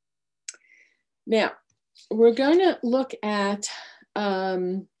 Now, we're going to look at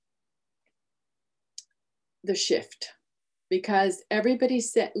the shift, because everybody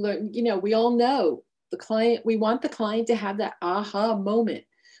said, you know, we all know the client, we want the client to have that aha moment.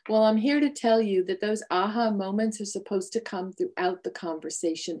 Well, I'm here to tell you that those aha moments are supposed to come throughout the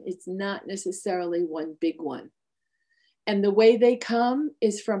conversation. It's not necessarily one big one. And the way they come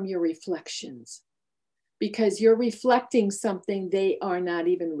is from your reflections, because you're reflecting something they are not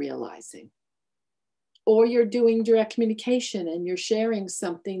even realizing. Or you're doing direct communication and you're sharing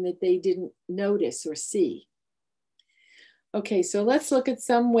something that they didn't notice or see. Okay, so let's look at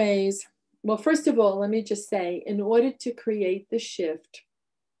some ways. Well, first of all, let me just say, in order to create the shift,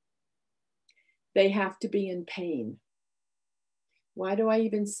 they have to be in pain. Why do I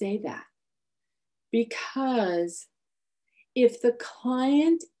even say that? Because if the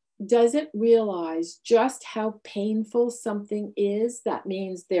client doesn't realize just how painful something is, that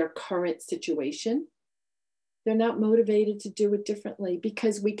means their current situation, they're not motivated to do it differently,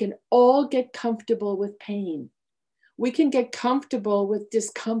 because we can all get comfortable with pain. We can get comfortable with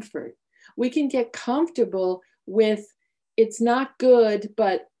discomfort. We can get comfortable with it's not good,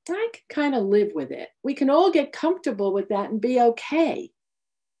 but I can kind of live with it. We can all get comfortable with that and be okay.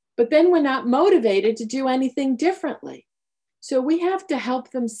 But then we're not motivated to do anything differently. So we have to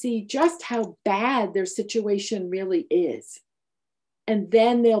help them see just how bad their situation really is. And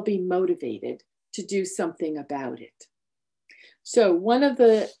then they'll be motivated to do something about it. So one of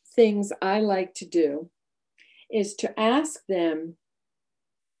the things I like to do is to ask them,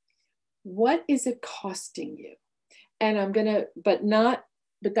 what is it costing you? And I'm going to, but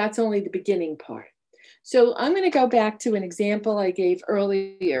that's only the beginning part. So I'm going to go back to an example I gave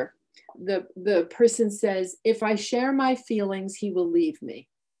earlier. The person says, if I share my feelings, he will leave me.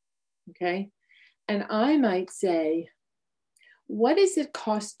 Okay. And I might say, what is it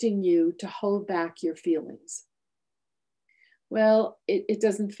costing you to hold back your feelings? Well, it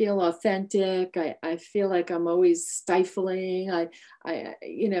doesn't feel authentic. I feel like I'm always stifling.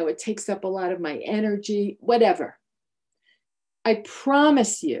 It takes up a lot of my energy, whatever. I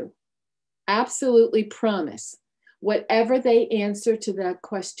promise you, absolutely promise, whatever they answer to that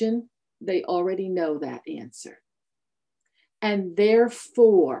question, they already know that answer. And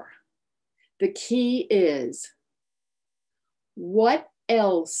therefore, the key is, what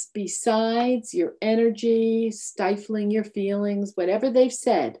else besides your energy, stifling your feelings, whatever they've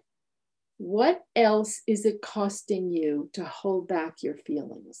said, what else is it costing you to hold back your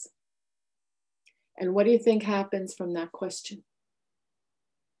feelings? And what do you think happens from that question?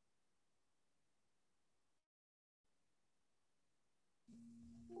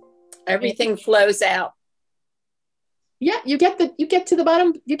 Everything flows out. Yeah, you get to the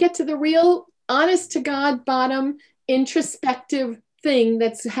bottom, you get to the real honest to God, bottom, introspective thing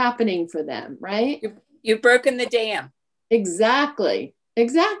that's happening for them, right? You've broken the dam. Exactly.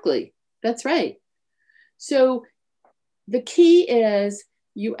 Exactly. That's right. So the key is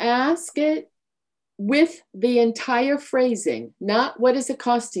you ask it with the entire phrasing, not what is it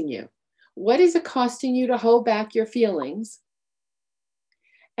costing you? What is it costing you to hold back your feelings?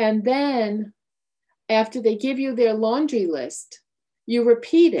 And then after they give you their laundry list, you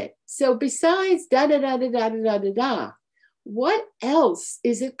repeat it. So besides da da da da da da da da, what else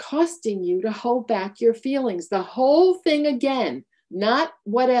is it costing you to hold back your feelings? The whole thing again, not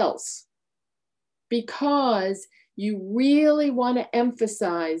what else. Because you really want to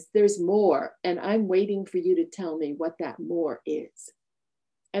emphasize there's more, and I'm waiting for you to tell me what that more is.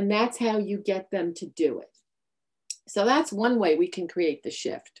 And that's how you get them to do it. So that's one way we can create the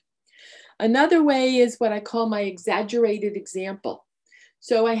shift. Another way is what I call my exaggerated example.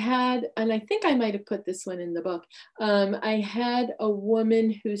 So I had, and I think I might have put this one in the book, I had a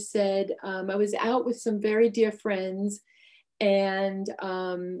woman who said, I was out with some very dear friends, and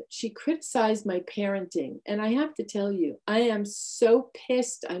she criticized my parenting. And I have to tell you, I am so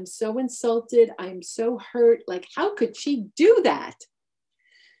pissed. I'm so insulted. I'm so hurt. Like, how could she do that?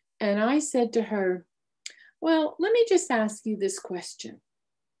 And I said to her, well, let me just ask you this question.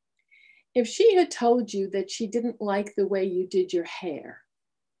 If she had told you that she didn't like the way you did your hair,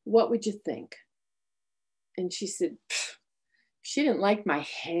 what would you think? And she said, she didn't like my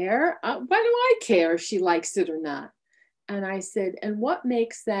hair? Why do I care if she likes it or not? And I said, and what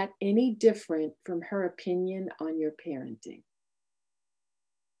makes that any different from her opinion on your parenting?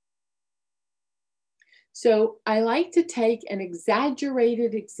 So I like to take an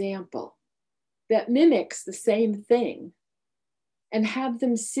exaggerated example that mimics the same thing and have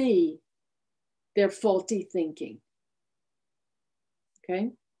them see their faulty thinking.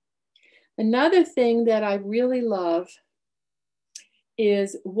 Okay. Another thing that I really love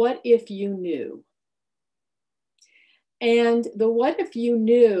is what if you knew? And the what if you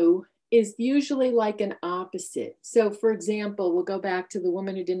knew is usually like an opposite. So for example, we'll go back to the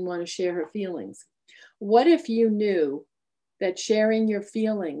woman who didn't want to share her feelings. What if you knew that sharing your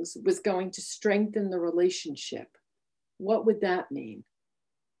feelings was going to strengthen the relationship? What would that mean?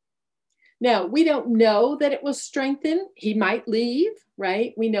 Now, we don't know that it will strengthen. He might leave,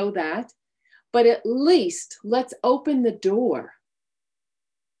 right? We know that. But at least let's open the door,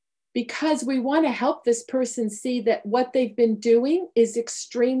 because we want to help this person see that what they've been doing is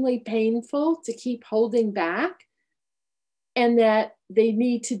extremely painful to keep holding back, and that they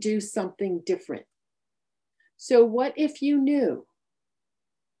need to do something different. So what if you knew?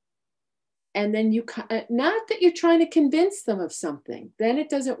 And then you, not that you're trying to convince them of something, then it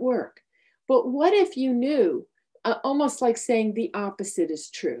doesn't work. But what if you knew, almost like saying the opposite is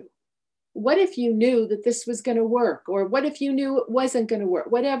true? What if you knew that this was going to work? Or what if you knew it wasn't going to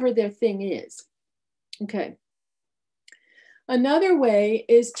work? Whatever their thing is. Okay. Another way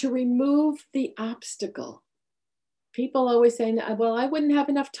is to remove the obstacle. People always say, well, I wouldn't have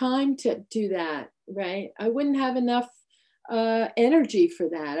enough time to do that, right? I wouldn't have enough energy for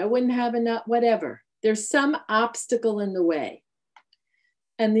that. I wouldn't have enough, whatever. There's some obstacle in the way.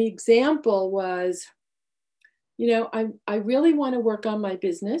 And the example was, you know, I really want to work on my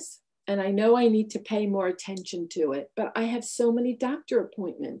business, and I know I need to pay more attention to it, but I have so many doctor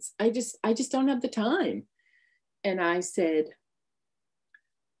appointments. I just don't have the time. And I said,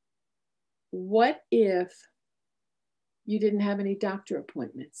 what if you didn't have any doctor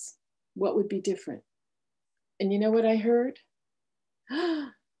appointments? What would be different? And you know what I heard?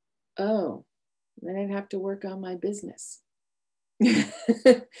 Oh, then I'd have to work on my business.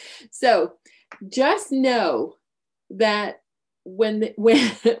 So just know that when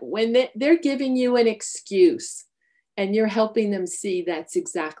they're giving you an excuse and you're helping them see that's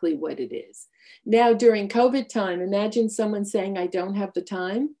exactly what it is. Now, during COVID time, imagine someone saying, I don't have the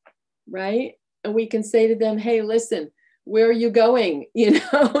time, right? And we can say to them, hey, listen, where are you going? You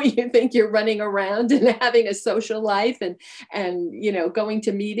know, you think you're running around and having a social life and, you know, going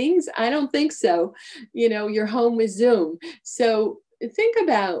to meetings? I don't think so. You know, you're home with Zoom. So think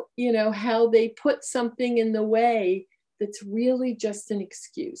about, you know, how they put something in the way that's really just an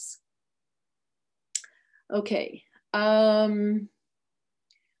excuse. Okay.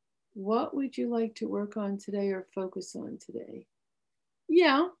 What would you like to work on today or focus on today?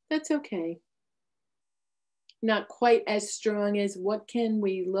 Yeah, that's okay. Not quite as strong as what can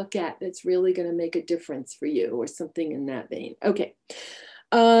we look at that's really going to make a difference for you, or something in that vein. Okay.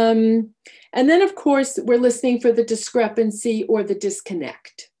 And then, of course, we're listening for the discrepancy or the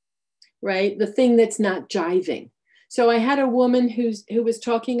disconnect, right? The thing that's not jiving. So I had a woman who was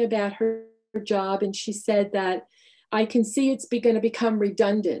talking about her job, and she said that I can see it's going to become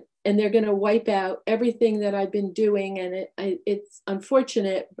redundant, and they're going to wipe out everything that I've been doing. And it's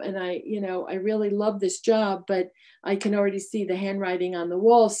unfortunate. And I really love this job, but I can already see the handwriting on the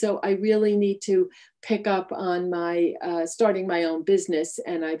wall. So I really need to pick up on my starting my own business.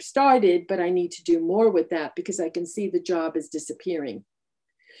 And I've started, but I need to do more with that because I can see the job is disappearing.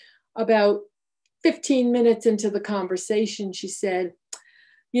 About 15 minutes into the conversation, she said,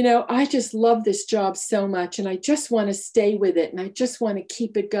 I just love this job so much, and I just want to stay with it, and I just want to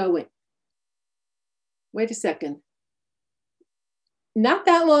keep it going. Wait a second. Not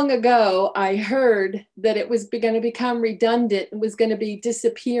that long ago, I heard that it was going to become redundant and was going to be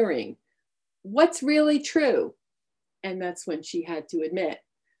disappearing. What's really true? And that's when she had to admit,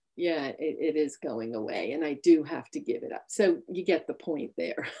 yeah, it is going away, and I do have to give it up. So you get the point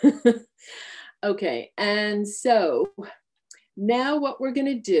there. Okay, and so now what we're going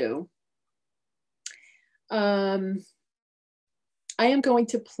to do, I am going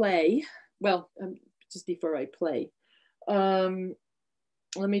to play, well, just before I play, let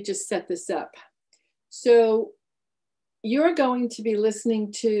me just set this up. So you're going to be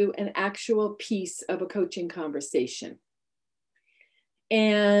listening to an actual piece of a coaching conversation.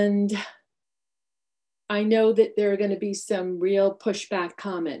 And I know that there are going to be some real pushback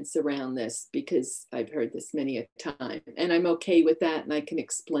comments around this because I've heard this many a time, and I'm okay with that, and I can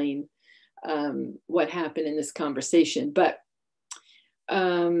explain what happened in this conversation. But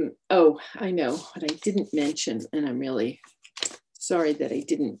oh, I know what I didn't mention, and I'm really sorry that I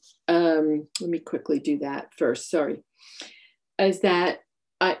didn't. Let me quickly do that first. Sorry, is that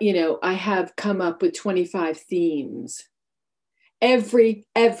I have come up with 25 themes. Every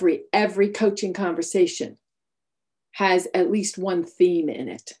coaching conversation has at least one theme in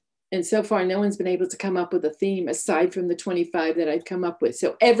it. And so far, no one's been able to come up with a theme aside from the 25 that I've come up with.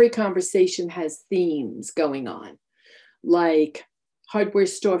 So every conversation has themes going on, like hardware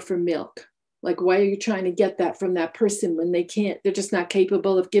store for milk. Like, why are you trying to get that from that person when they can't, they're just not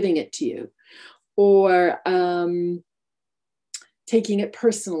capable of giving it to you? Or taking it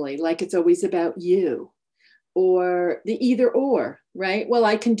personally, like it's always about you. Or the either or, right? Well,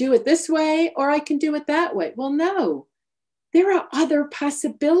 I can do it this way or I can do it that way. Well, no, there are other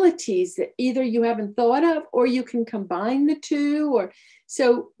possibilities that either you haven't thought of or you can combine the two. Or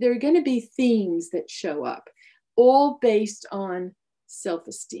so there are going to be themes that show up, all based on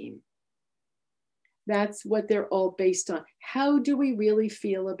self-esteem. That's what they're all based on. How do we really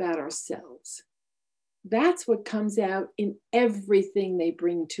feel about ourselves? That's what comes out in everything they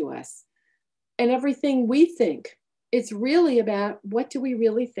bring to us. And everything we think, it's really about what do we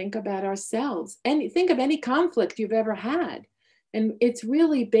really think about ourselves? And think of any conflict you've ever had. And it's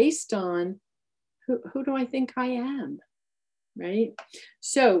really based on who do I think I am, right?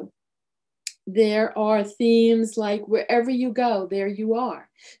 So there are themes like wherever you go, there you are.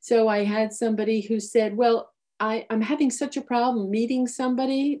 So I had somebody who said, well, I'm having such a problem meeting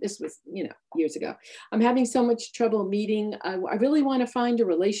somebody. This was, years ago. I'm having so much trouble meeting. I really want to find a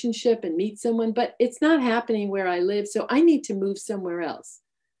relationship and meet someone, but it's not happening where I live. So I need to move somewhere else.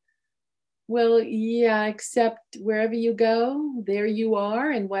 Well, yeah, except wherever you go, there you are.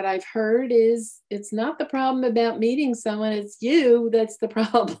 And what I've heard is it's not the problem about meeting someone. It's you that's the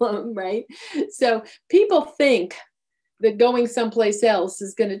problem, right? So people think that going someplace else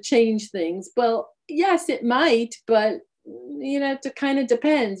is going to change things. Well, yes, it might, but it kind of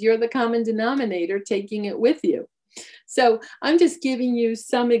depends. You're the common denominator taking it with you. So I'm just giving you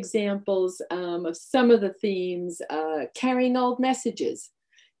some examples of some of the themes, carrying old messages.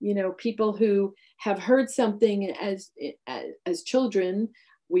 People who have heard something as children,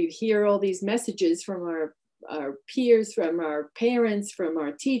 we hear all these messages from our peers, from our parents, from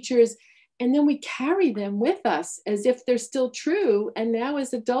our teachers, and then we carry them with us as if they're still true. And now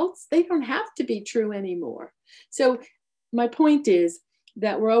as adults, they don't have to be true anymore. So my point is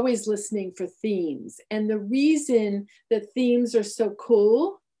that we're always listening for themes. And the reason that themes are so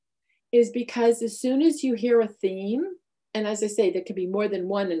cool is because as soon as you hear a theme, and as I say, there could be more than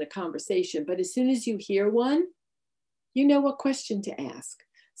one in a conversation, but as soon as you hear one, you know what question to ask.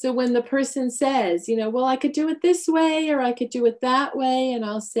 So when the person says, well, I could do it this way, or I could do it that way, and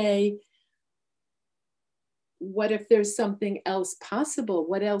I'll say, what if there's something else possible?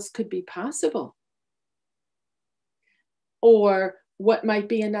 What else could be possible? Or what might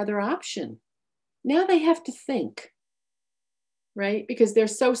be another option? Now they have to think, right? Because they're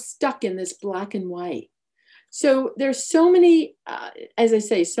so stuck in this black and white. So there's so many, as I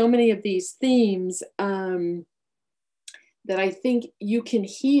say, so many of these themes that I think you can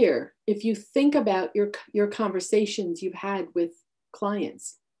hear if you think about your conversations you've had with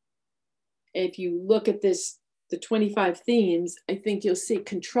clients. if you look at this, the 25 themes, I think you'll see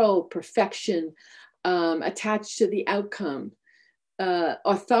control, perfection, attached to the outcome,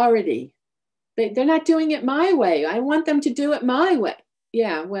 authority. They're not doing it my way. I want them to do it my way.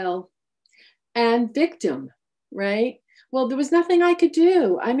 Yeah, well, and victim, right? Well, there was nothing I could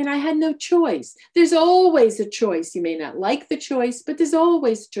do. I mean, I had no choice. There's always a choice. You may not like the choice, but there's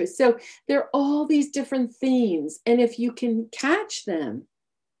always a choice. So there are all these different themes. And if you can catch them,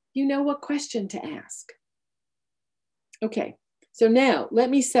 you know what question to ask. Okay, so now let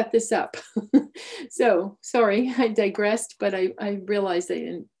me set this up. So sorry, I digressed, but I realized I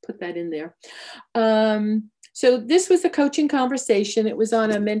didn't put that in there. So this was a coaching conversation. It was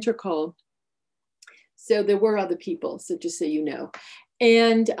on a mentor call. So there were other people, so just so you know.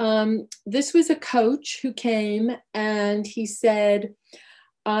 And this was a coach who came and he said,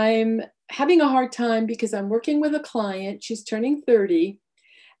 I'm having a hard time because I'm working with a client. She's turning 30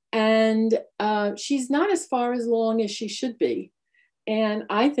 and she's not as far along as she should be. And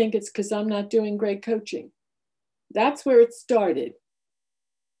I think it's because I'm not doing great coaching. That's where it started.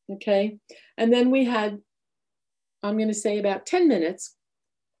 Okay. And then we had, I'm going to say about 10 minutes.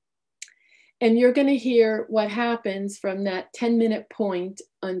 And you're going to hear what happens from that 10-minute point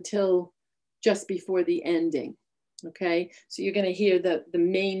until just before the ending. Okay, so you're going to hear the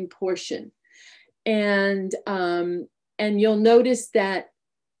main portion, and you'll notice that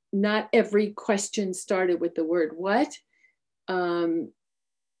not every question started with the word "what,"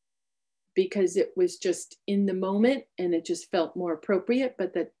 because it was just in the moment and it just felt more appropriate.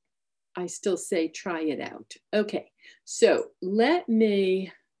 But that I still say try it out. Okay, so let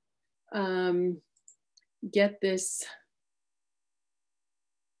me. Get this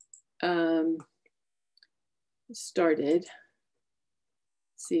started.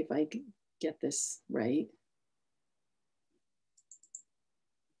 See if I can get this right.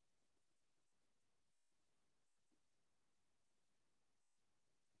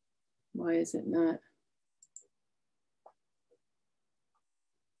 Why is it not?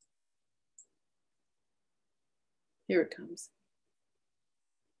 Here it comes.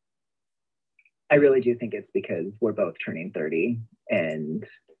 I really do think it's because we're both turning 30 and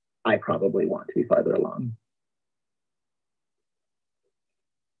I probably want to be farther along.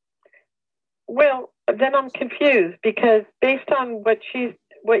 Well, then I'm confused because based on what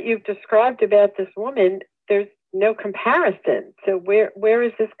you've described about this woman, there's no comparison. So where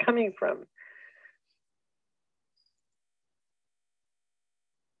is this coming from?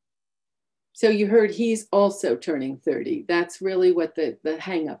 So you heard he's also turning 30. That's really what the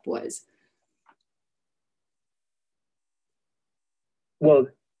hang up was. Well,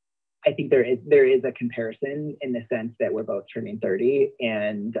 I think there is a comparison in the sense that we're both turning 30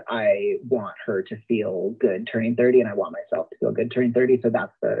 and I want her to feel good turning 30 and I want myself to feel good turning 30. So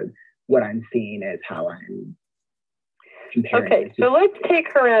that's what I'm seeing as how I'm comparing. Okay, so let's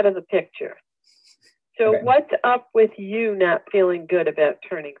take her out of the picture. So okay. What's up with you not feeling good about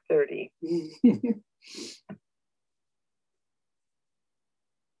turning 30?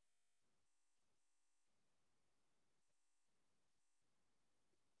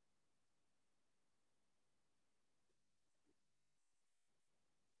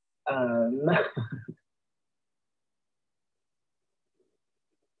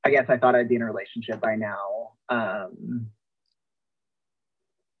 I guess I thought I'd be in a relationship by now.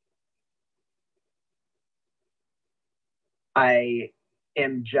 I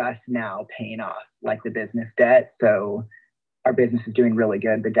am just now paying off like the business debt. So our business is doing really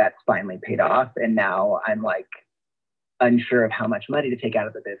good. The debt's finally paid off. And now I'm like unsure of how much money to take out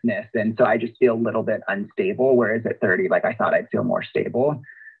of the business. And so I just feel a little bit unstable. Whereas at 30, like I thought I'd feel more stable.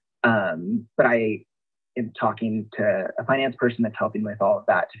 But I am talking to a finance person that's helping with all of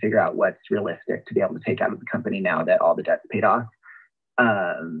that to figure out what's realistic to be able to take out of the company now that all the debt's paid off.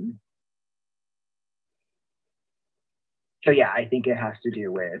 So yeah, I think it has to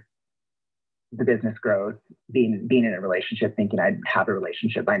do with the business growth, being in a relationship, thinking I'd have a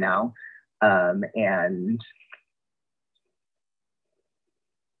relationship by now. And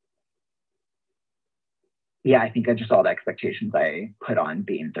yeah, I think I just all the expectations I put on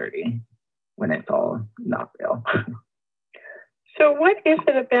being 30 when it's all not real. So what is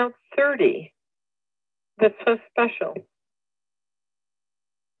it about 30 that's so special?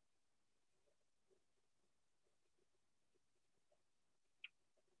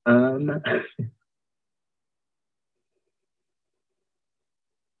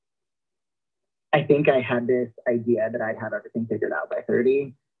 I think I had this idea that I'd have everything figured out by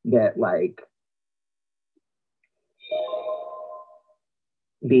 30, that like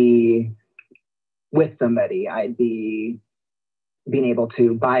be with somebody, I'd be being able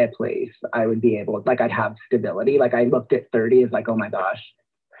to buy a place, I would be able, like, I'd have stability. Like, I looked at 30 as like, oh my gosh,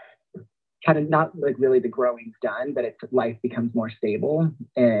 kind of not like really the growing's done, but it's life becomes more stable.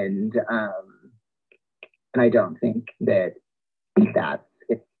 And I don't think that that's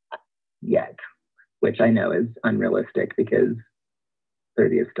it yet, which I know is unrealistic because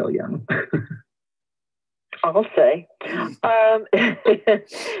 30 is still young. I'll say.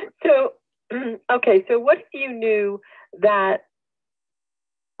 So, okay, so what if you knew that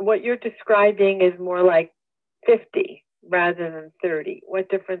what you're describing is more like 50 rather than 30? What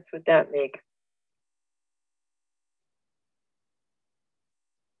difference would that make?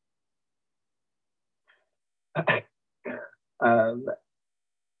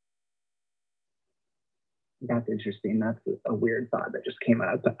 That's interesting. That's a weird thought that just came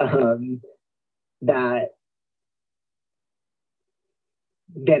up. That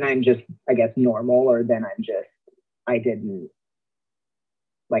then I'm just, I guess, normal, or then I'm just, I didn't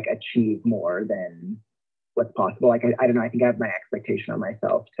like achieve more than what's possible. Like, I don't know, I think I have my expectation on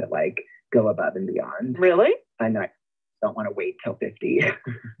myself to like go above and beyond. Really? I know I don't want to wait till 50.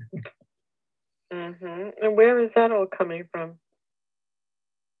 Mm-hmm. And where is that all coming from?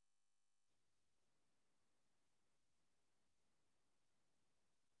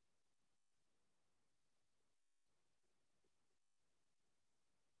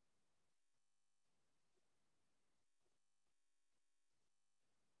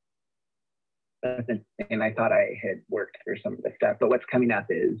 And I thought I had worked through some of the stuff, but what's coming up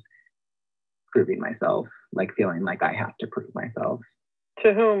is proving myself, like feeling like I have to prove myself.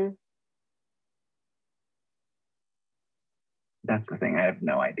 To whom? That's the thing. I have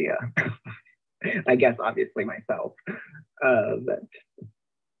no idea. I guess obviously myself. But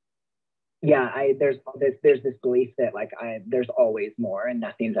yeah, there's this belief that like there's always more and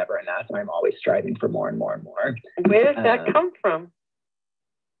nothing's ever enough, and I'm always striving for more and more and more. Where does that come from?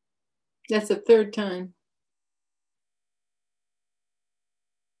 That's the third time.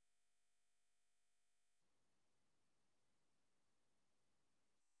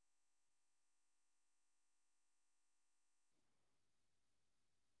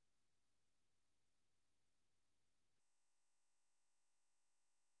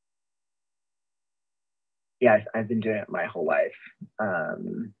 Yeah, I've been doing it my whole life.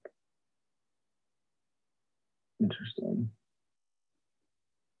 Interesting.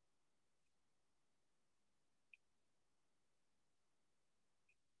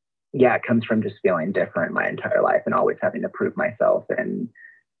 Yeah, it comes from just feeling different my entire life and always having to prove myself and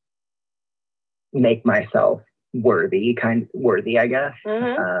make myself worthy, I guess.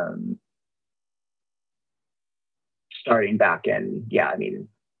 Mm-hmm. Starting back in,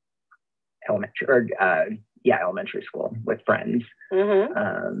 elementary school with friends.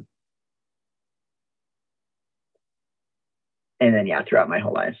 Mm-hmm. And then, throughout my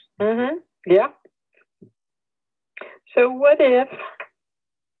whole life. Mm-hmm. Yeah. So what if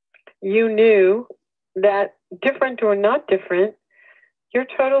you knew that, different or not different, you're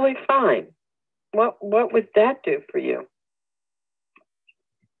totally fine? What would that do for you?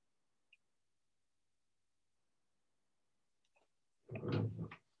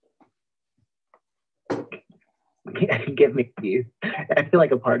 Give me peace. I feel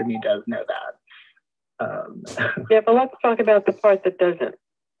like a part of me does know that. Yeah, but let's talk about the part that doesn't.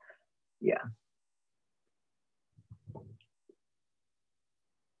 Yeah.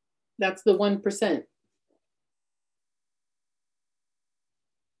 That's the 1%.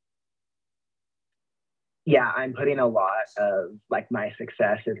 Yeah, I'm putting a lot of like my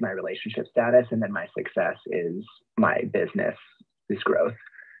success is my relationship status, and then my success is my business, is growth.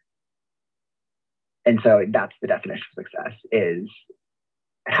 And so that's the definition of success, is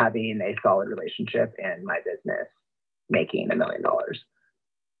having a solid relationship and my business making $1 million.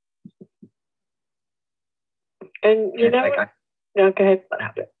 And you know, like okay, that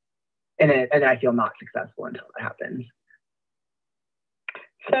happen. And I feel not successful until that happens.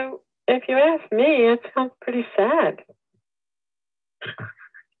 So if you ask me, it sounds pretty sad.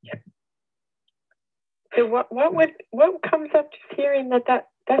 Yeah. So what comes up just hearing that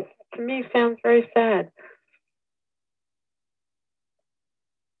to me sounds very sad.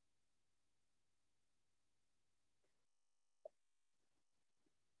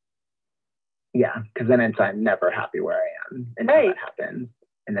 Yeah, because then I'm never happy where I am until Right. that happens,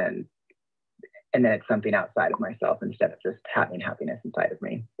 and then it's something outside of myself instead of just having happiness inside of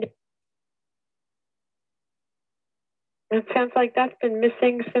me. It sounds like that's been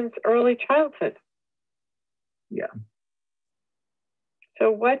missing since early childhood. Yeah.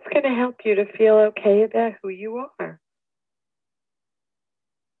 So what's going to help you to feel okay about who you are?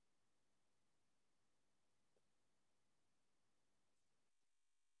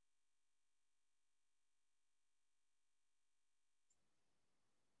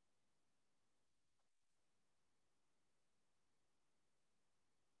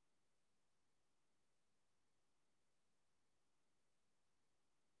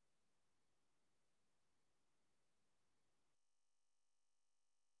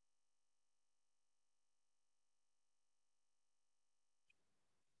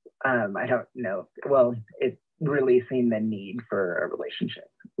 I don't know. Well, it's releasing the need for a relationship,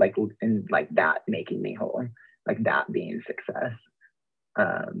 like, and like that making me whole, like that being success.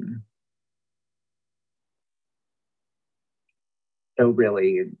 So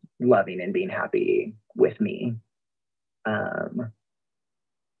really loving and being happy with me. Isn't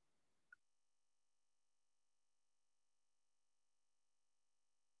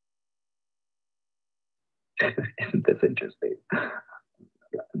this interesting?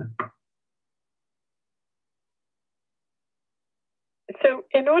 So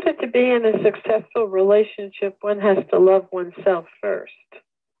in order to be in a successful relationship, one has to love oneself first.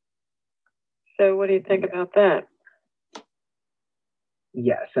 So what do you think about that?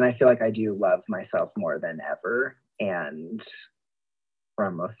 Yes, and I feel like I do love myself more than ever. And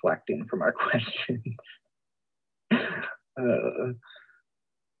from reflecting from our questions,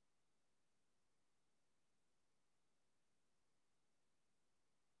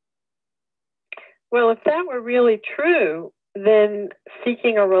 well, if that were really true, then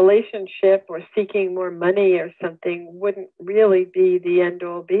seeking a relationship or seeking more money or something wouldn't really be the end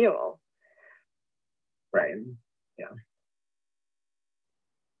all be all. Right. Yeah.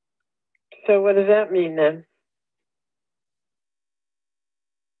 So what does that mean then?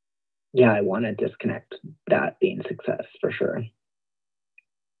 Yeah, I want to disconnect that being success for sure.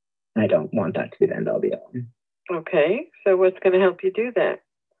 I don't want that to be the end all be all. Okay, so what's going to help you do that?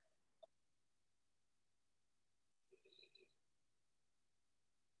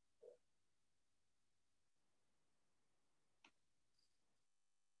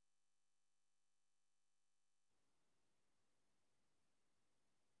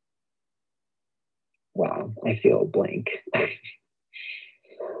 Wow, I feel blank. I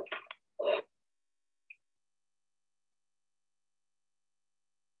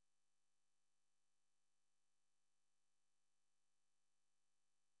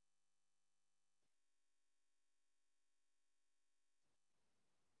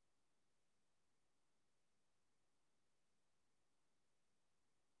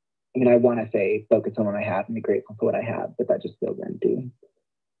mean, I want to say focus on what I have and be grateful for what I have, but that just feels empty.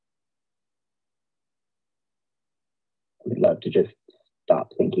 I would love to just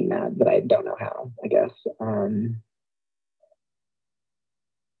stop thinking that, but I don't know how, I guess.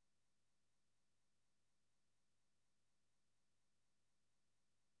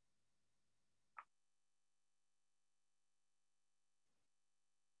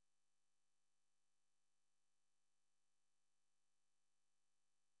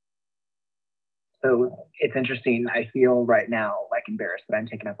 So it's interesting. I feel right now like embarrassed that I'm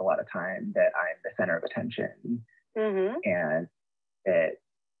taking up a lot of time, that I'm the center of attention. Mm-hmm. And it,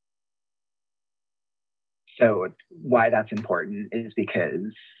 so why that's important is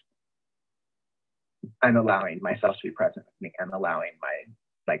because I'm allowing myself to be present with me. I'm allowing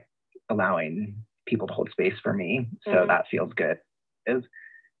allowing people to hold space for me. So Mm-hmm. that feels good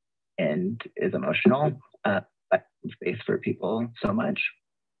and is emotional. Space for people so much.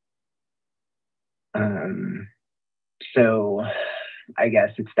 So I guess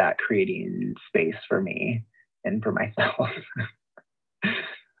it's that creating space for me and for myself.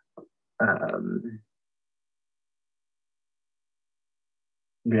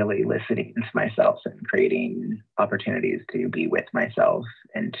 Really listening to myself and creating opportunities to be with myself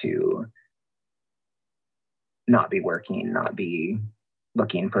and to not be working, not be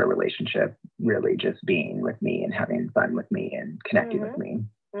looking for a relationship, really just being with me and having fun with me and connecting Mm-hmm. with me.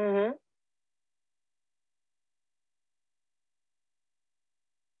 Mm-hmm.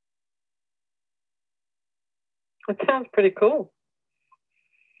 It sounds pretty cool.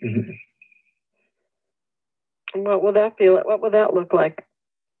 Mm-hmm. What will that feel? What will that look like?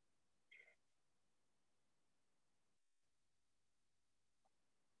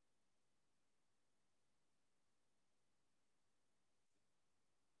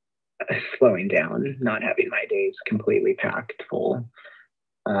 Slowing down, not having my days completely packed full.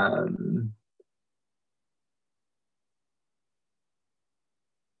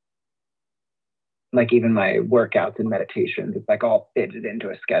 Like even my workouts and meditations, it's like all fitted into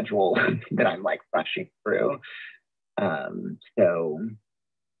a schedule that I'm like rushing through. So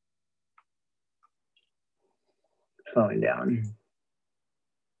slowing down.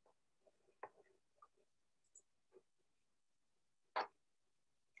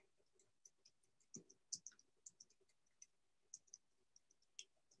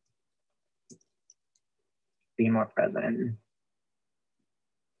 Being more present.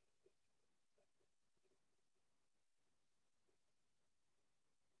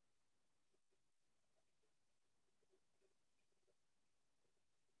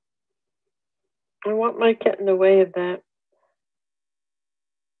 And what might get in the way of that?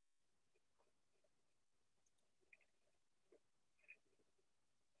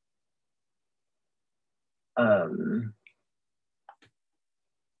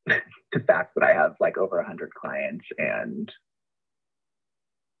 the fact that I have like over 100 clients and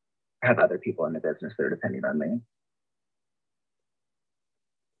have other people in the business that are depending on me.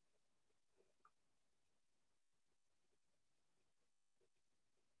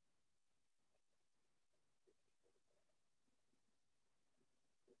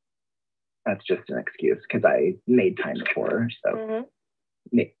 That's just an excuse because I made time before, so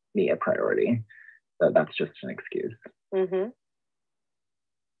make me a priority. So that's just an excuse.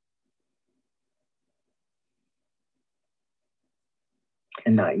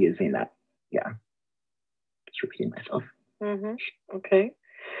 And not using that, just repeating myself. Okay.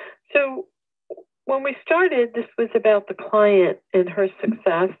 So when we started, this was about the client and her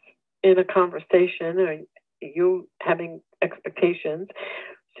success in a conversation, or you having expectations.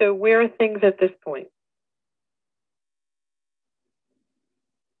 So where are things at this point?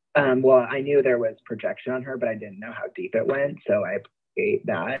 Well, I knew there was projection on her, but I didn't know how deep it went. So I appreciate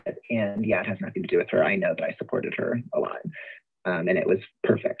that. And yeah, it has nothing to do with her. I know that I supported her a lot. And it was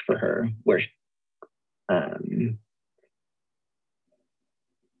perfect for her.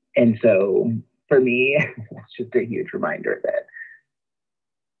 And so for me, it's just a huge reminder that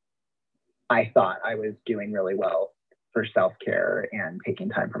I thought I was doing really well for self-care and taking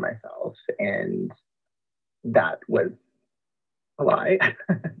time for myself. And that was a lie.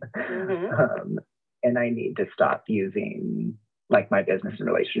 And I need to stop using like my business and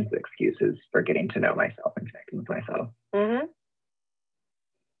relationship excuses for getting to know myself and connecting with myself.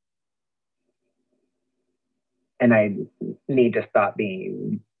 And I need to stop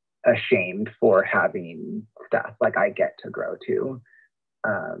being ashamed for having stuff. Like I get to grow too.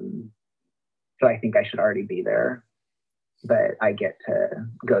 So I think I should already be there, but I get to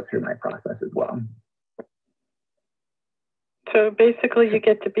go through my process as well. So basically you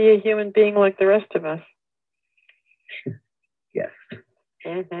get to be a human being like the rest of us. Yes.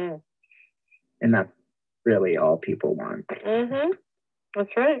 And that's really all people want.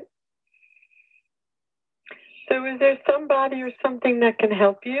 That's right. So is there somebody or something that can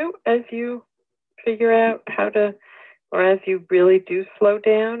help you as you figure out how to, or as you really do slow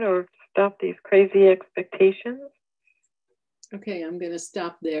down or stop these crazy expectations? Okay, I'm going to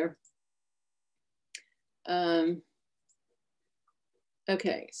stop there.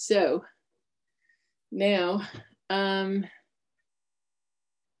 Okay, so now,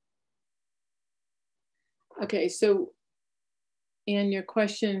 okay, so and your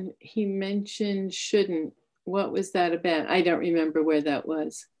question, he mentioned shouldn't. What was that about? I don't remember where that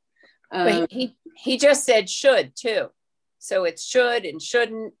was. But he just said should too. So it's should and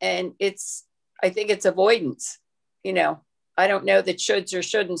shouldn't, and I think it's avoidance. You know, I don't know that shoulds or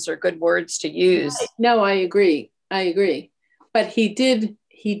shouldn'ts are good words to use. No, I agree. But he did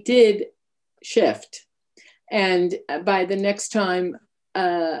shift. And by the next time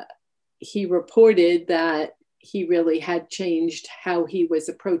he reported that he really had changed how he was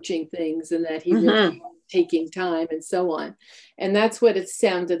approaching things and that he really was taking time and so on. And that's what it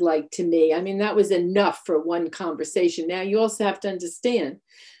sounded like to me. I mean, that was enough for one conversation. Now you also have to understand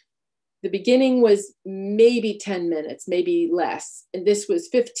the beginning was maybe 10 minutes, maybe less. And this was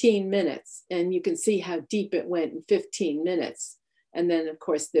 15 minutes. And you can see how deep it went in 15 minutes. And then, of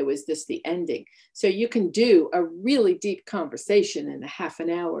course, there was the ending. So you can do a really deep conversation in a half an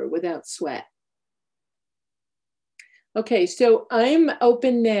hour without sweat. Okay, so I'm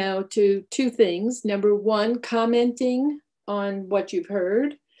open now to two things. Number one, commenting on what you've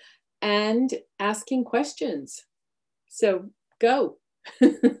heard and asking questions. So go.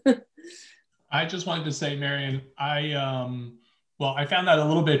 I just wanted to say, Marion, I found that a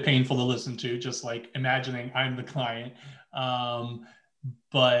little bit painful to listen to, just like imagining I'm the client.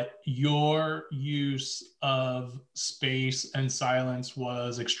 But your use of space and silence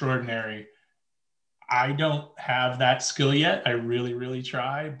was extraordinary. I don't have that skill yet. I really, really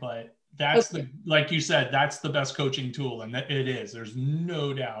try, but that's like you said, that's the best coaching tool. And it is, there's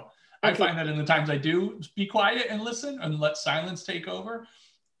no doubt. I find that in the times I do be quiet and listen and let silence take over,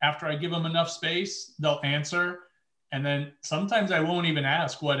 after I give them enough space, they'll answer. And then sometimes I won't even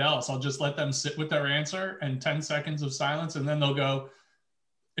ask what else. I'll just let them sit with their answer and 10 seconds of silence. And then they'll go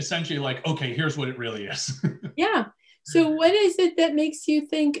essentially like, okay, here's what it really is. Yeah. So what is it that makes you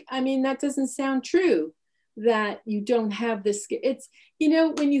think, I mean, that doesn't sound true, that you don't have this? It's, you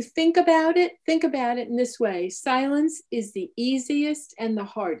know, when you think about it in this way. Silence is the easiest and the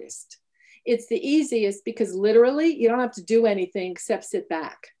hardest. It's the easiest because literally you don't have to do anything except sit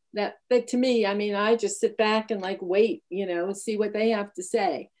back. That to me, I mean, I just sit back and like wait, you know, and see what they have to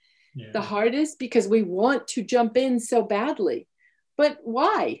say. Yeah. The hardest, because we want to jump in so badly. But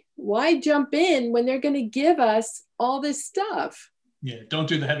why? Why jump in when they're going to give us all this stuff? Yeah, don't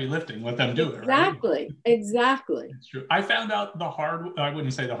do the heavy lifting. Let them do it. Exactly. Right? Exactly. It's true. I found out I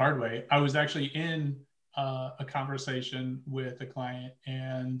wouldn't say the hard way. I was actually in a conversation with a client,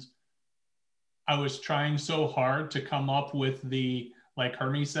 and I was trying so hard to come up with like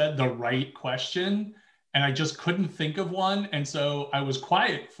Hermie said, the right question. And I just couldn't think of one. And so I was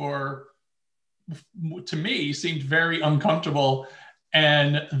quiet to me, seemed very uncomfortable.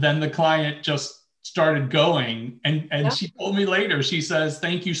 And then the client just started going. And she told me later, she says,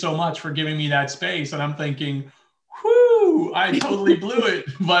 "Thank you so much for giving me that space." And I'm thinking, whoo, I totally blew it,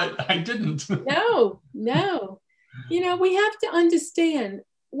 but I didn't. No. We have to understand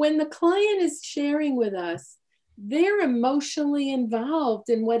when the client is sharing with us, they're emotionally involved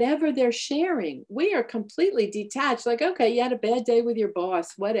in whatever they're sharing. We are completely detached, like, okay, you had a bad day with your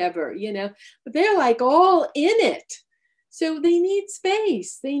boss, whatever, but they're like all in it. So they need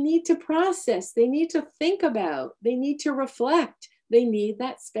space. They need to process. They need to think about. They need to reflect. They need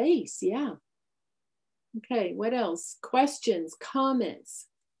that space. Yeah. Okay, what else? Questions, comments?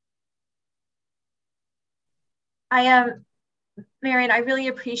 Marion, I really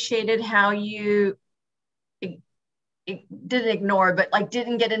appreciated how you didn't ignore, but like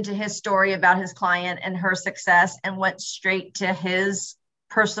didn't get into his story about his client and her success and went straight to his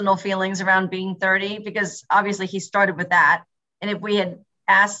personal feelings around being 30, because obviously he started with that. And if we had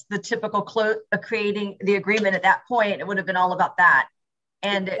asked the typical creating the agreement at that point, it would have been all about that.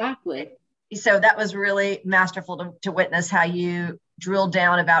 And exactly. So that was really masterful to witness how you drill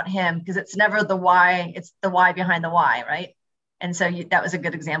down about him, because it's never the why, it's the why behind the why, right? And so that was a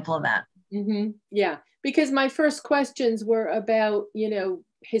good example of that. Mm-hmm. Yeah, because my first questions were about,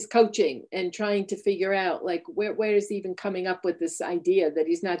 his coaching and trying to figure out like where is he even coming up with this idea that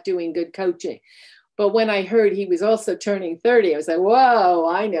he's not doing good coaching. But when I heard he was also turning 30, I was like, whoa,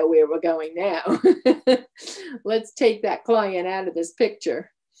 I know where we're going now. Let's take that client out of this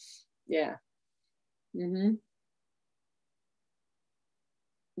picture. Yeah. Mm-hmm.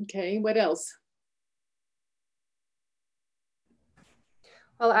 Okay, what else?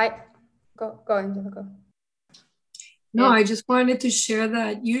 Well, go Angela, go. No, I just wanted to share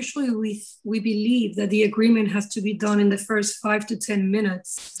that usually we believe that the agreement has to be done in the first 5 to 10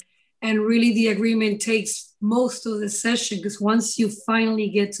 minutes. And really the agreement takes most of the session, because once you finally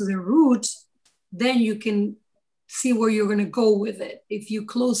get to the root, then you can see where you're going to go with it. If you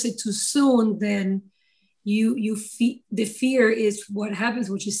close it too soon, then the fear is what happens,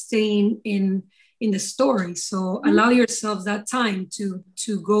 which is staying in the story. So allow yourself that time to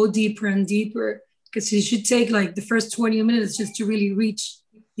go deeper and deeper, because it should take like the first 20 minutes just to really reach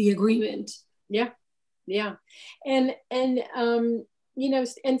the agreement. Yeah. And and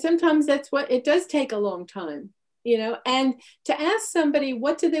sometimes that's what it does take a long time, and to ask somebody,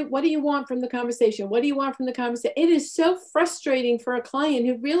 what do you want from the conversation? What do you want from the conversation? It is so frustrating for a client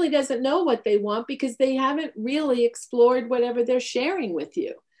who really doesn't know what they want, because they haven't really explored whatever they're sharing with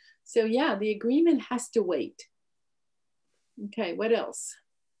you. So yeah, the agreement has to wait. Okay, what else?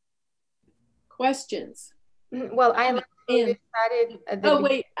 Questions? Well, I started at the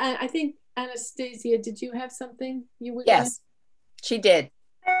wait, I think Anastasia, did you have something you would? Yes, she did.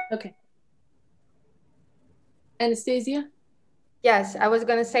 Okay. Anastasia? Yes, I was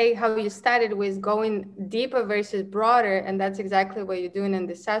going to say how you started with going deeper versus broader, and that's exactly what you're doing in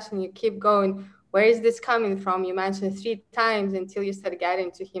this session. You keep going, where is this coming from? You mentioned 3 times until you start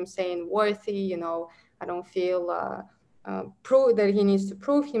getting to him saying worthy, I don't feel prove that he needs to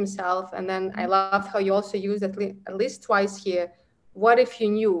prove himself. And then I loved how you also used at least twice here, what if you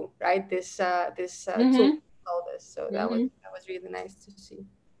knew, right? This tool, all this. So that was really nice to see.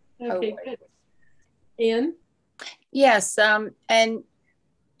 Okay, good. Anne? Yes, and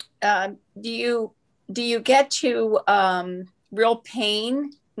do you get to real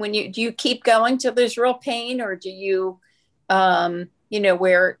pain when do you keep going till there's real pain, or do you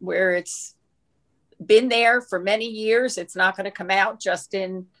where it's been there for many years, it's not going to come out just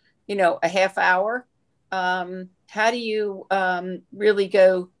in a half hour? How do you really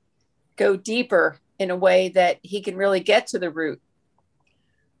go deeper in a way that he can really get to the root?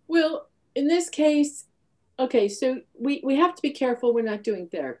 Well, in this case, okay, so we have to be careful we're not doing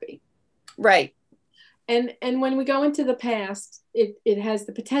therapy. Right. And when we go into the past, it has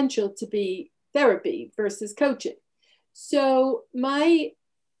the potential to be therapy versus coaching. So my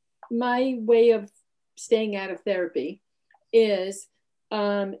way of staying out of therapy is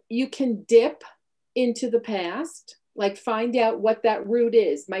you can dip into the past, like find out what that root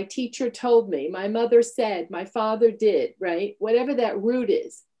is. My teacher told me, my mother said, my father did, right? Whatever that root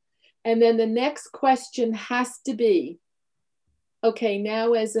is. And then the next question has to be, okay,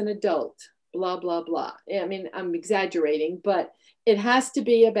 now as an adult, blah, blah, blah. I mean, I'm exaggerating, but it has to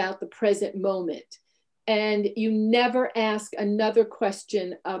be about the present moment. And you never ask another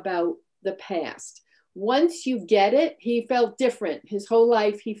question about the past. Once you get it, he felt different. His whole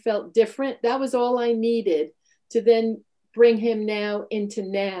life, he felt different. That was all I needed to then bring him now into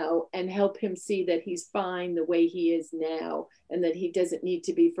now and help him see that he's fine the way he is now and that he doesn't need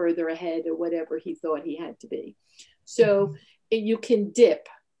to be further ahead or whatever he thought he had to be. So you can dip.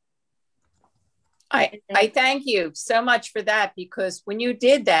 I thank you so much for that, because when you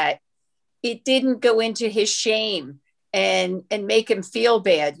did that, it didn't go into his shame and make him feel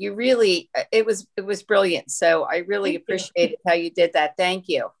bad. You really, it was brilliant. So I really appreciated how you did that. Thank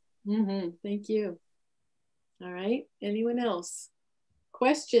you. Thank you. All right. Anyone else?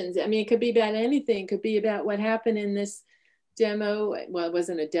 Questions? I mean, it could be about anything. It could be about what happened in this demo. Well, it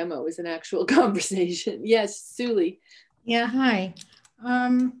wasn't a demo. It was an actual conversation. Yes, Suli. Yeah, hi.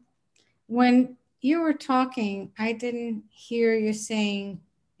 When you were talking, I didn't hear you saying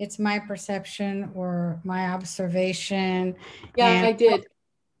it's my perception or my observation. Yeah, I did.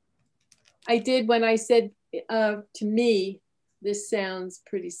 I did when I said, to me, this sounds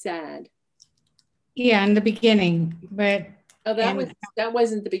pretty sad. Yeah, in the beginning, but oh, that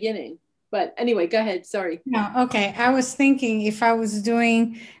wasn't the beginning. But anyway, go ahead. Sorry. No, okay. I was thinking if I was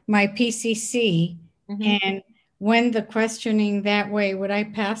doing my PCC and when the questioning that way, would I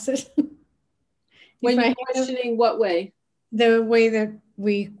pass it? When you're questioning what way? The way that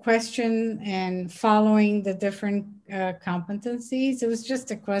we question and following the different competencies. It was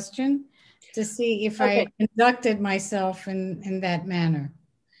just a question to see if I conducted myself in that manner.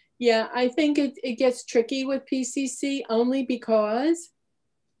 Yeah, I think it gets tricky with PCC only because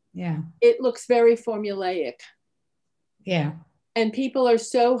it looks very formulaic. Yeah. And people are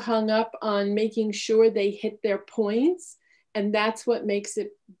so hung up on making sure they hit their points. And that's what makes it,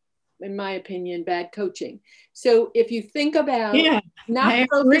 in my opinion, bad coaching. So if you think about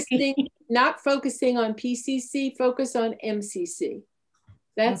not focusing on PCC, focus on MCC.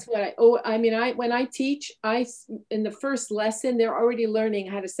 That's what when I teach, in the first lesson, they're already learning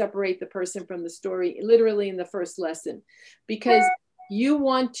how to separate the person from the story, literally in the first lesson, because you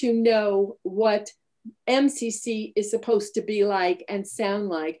want to know what MCC is supposed to be like and sound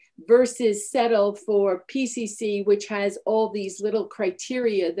like versus settle for PCC, which has all these little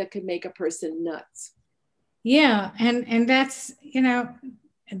criteria that could make a person nuts. Yeah, and that's,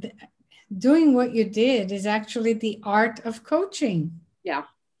 doing what you did is actually the art of coaching. Yeah.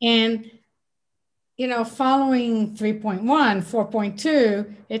 And, following 3.1,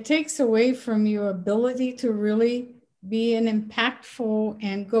 4.2, it takes away from your ability to really be an impactful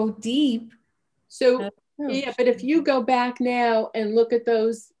and go deep. So, yeah, but if you go back now and look at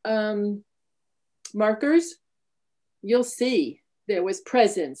those markers, you'll see there was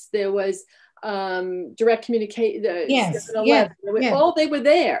presence, there was direct communication, all they were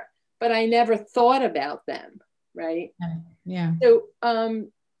there, but I never thought about them, right? Yeah. So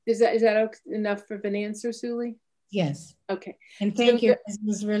is that enough of an answer, Suli? Yes. Okay. And thank you. This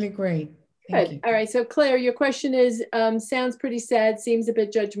was really great. Good. All right. So Claire, your question is, sounds pretty sad, seems a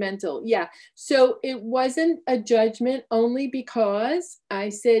bit judgmental. Yeah. So it wasn't a judgment only because I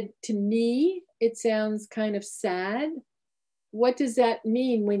said, to me, it sounds kind of sad. What does that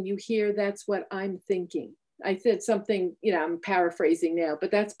mean when you hear that's what I'm thinking? I said something, I'm paraphrasing now,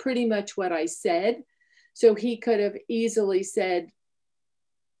 but that's pretty much what I said. So he could have easily said,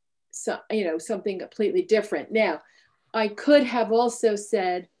 something completely different. Now, I could have also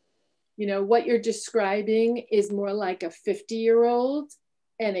said, what you're describing is more like a 50-year-old,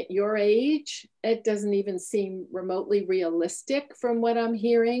 and at your age, it doesn't even seem remotely realistic from what I'm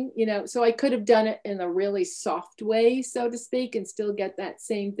hearing, so I could have done it in a really soft way, so to speak, and still get that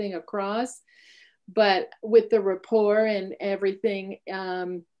same thing across. But with the rapport and everything,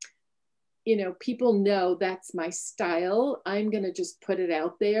 people know that's my style. I'm going to just put it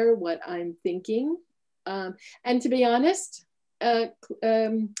out there, what I'm thinking. And to be honest, the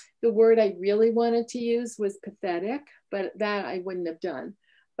word I really wanted to use was pathetic, but that I wouldn't have done.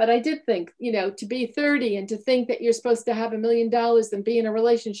 But I did think, to be 30 and to think that you're supposed to have $1 million and be in a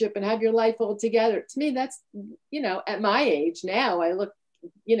relationship and have your life all together. To me, that's, at my age now, I look,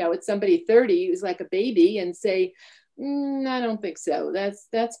 at somebody 30 who's like a baby and say, I don't think so.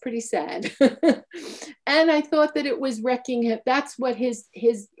 That's pretty sad. And I thought that it was wrecking him. That's what he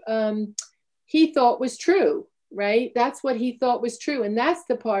thought was true, right? That's what he thought was true. And that's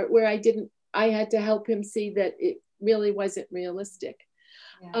the part where I had to help him see that it really wasn't realistic.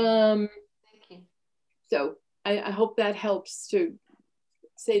 Yeah. Thank you. So I hope that helps to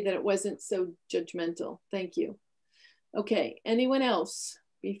say that it wasn't so judgmental. Thank you. Okay, anyone else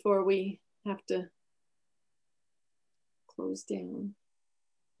before we have to close down?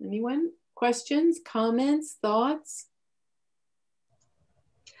 Anyone? Questions, comments, thoughts?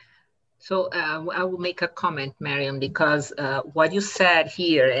 So I will make a comment, Marion, because what you said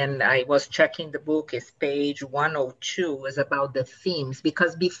here, and I was checking the book, is page 102, is about the themes.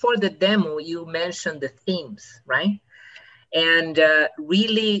 Because before the demo, you mentioned the themes, right? And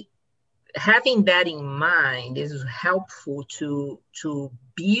really having that in mind is helpful to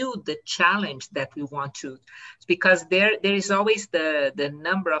build the challenge that we want to, because there is always the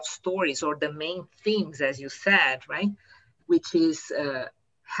number of stories or the main themes, as you said, right? Which is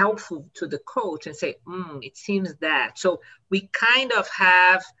helpful to the coach and say, it seems that. So we kind of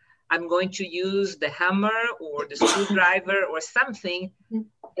have, I'm going to use the hammer or the screwdriver or something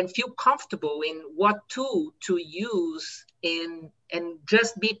and feel comfortable in what tool to use and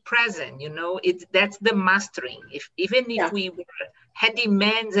just be present, you know, that's the mastering. Even if we were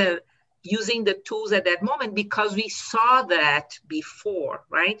handymen using the tools at that moment, because we saw that before,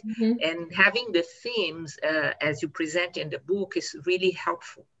 right? And having the themes as you present in the book is really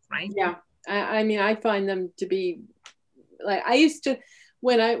helpful, right? Yeah, I mean, I find them to be, like, I used to,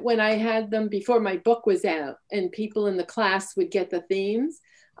 when I had them before my book was out and people in the class would get the themes,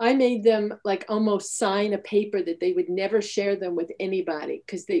 I made them like almost sign a paper that they would never share them with anybody,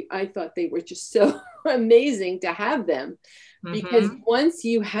 because I thought they were just so amazing to have them. Because once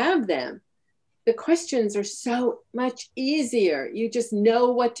you have them, the questions are so much easier. You just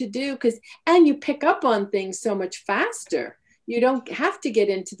know what to do, and you pick up on things so much faster. You don't have to get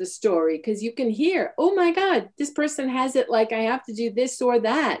into the story because you can hear, oh my God, this person has it like I have to do this or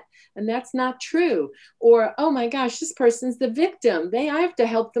that. And that's not true. Or, oh my gosh, this person's the victim. I have to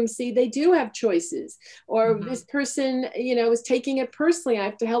help them see they do have choices. Or this person, you know, is taking it personally. I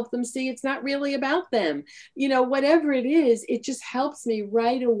have to help them see it's not really about them. You know, whatever it is, it just helps me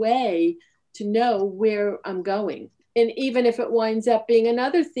right away to know where I'm going. And even if it winds up being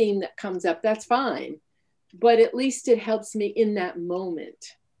another theme that comes up, that's fine. But at least it helps me in that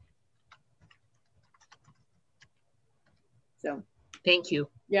moment. So. Thank you.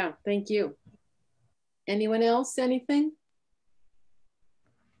 Yeah, thank you. Anyone else? Anything?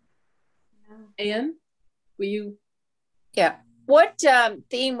 Anne, will you? Yeah. What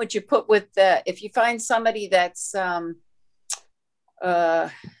theme would you put with if you find somebody that's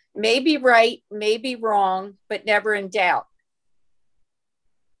maybe right, maybe wrong, but never in doubt?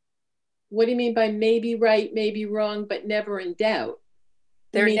 What do you mean by maybe right, maybe wrong, but never in doubt?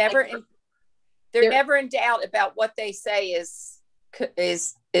 They're never never in doubt about what they say is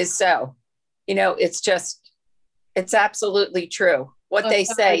so. You know, it's absolutely true. What they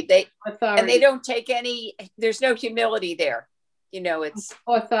say, and they don't take any, there's no humility there. You know, it's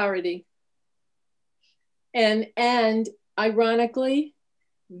authority. And ironically,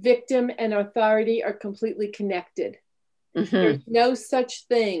 victim and authority are completely connected. There's no such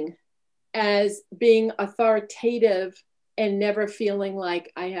thing as being authoritative and never feeling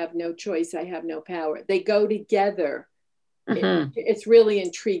like I have no choice, I have no power. They go together. It's really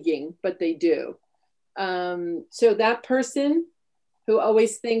intriguing, but they do. So that person who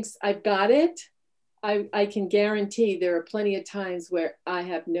always thinks I've got it, I can guarantee there are plenty of times where I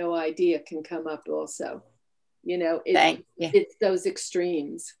have no idea can come up also. You know, it's those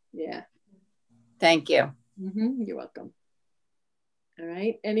extremes. Yeah. Thank you. You're welcome. All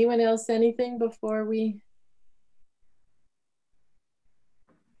right. Anyone else, anything before we?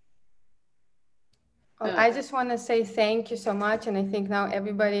 Well, I just want to say thank you so much. And I think now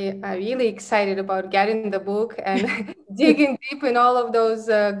everybody are really excited about getting the book and digging deep in all of those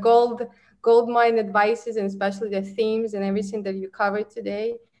gold mine advices, and especially the themes and everything that you covered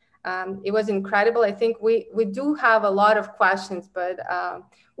today. It was incredible. I think we do have a lot of questions, but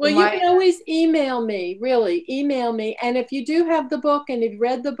well, you can always email me, really email me. And if you do have the book and you've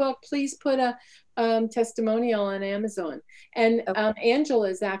read the book, please put a testimonial on Amazon. And Angela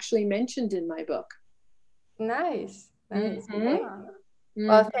is actually mentioned in my book. Nice.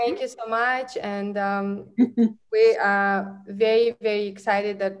 Well, thank you so much. And we are very, very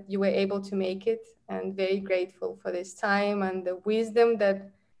excited that you were able to make it, and very grateful for this time and the wisdom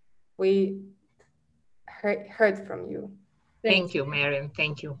that we heard from you. Thank you, Marion.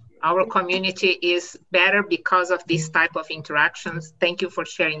 Thank you. Our community is better because of this type of interactions. Thank you for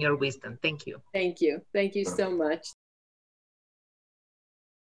sharing your wisdom. Thank you. Thank you. Thank you so much.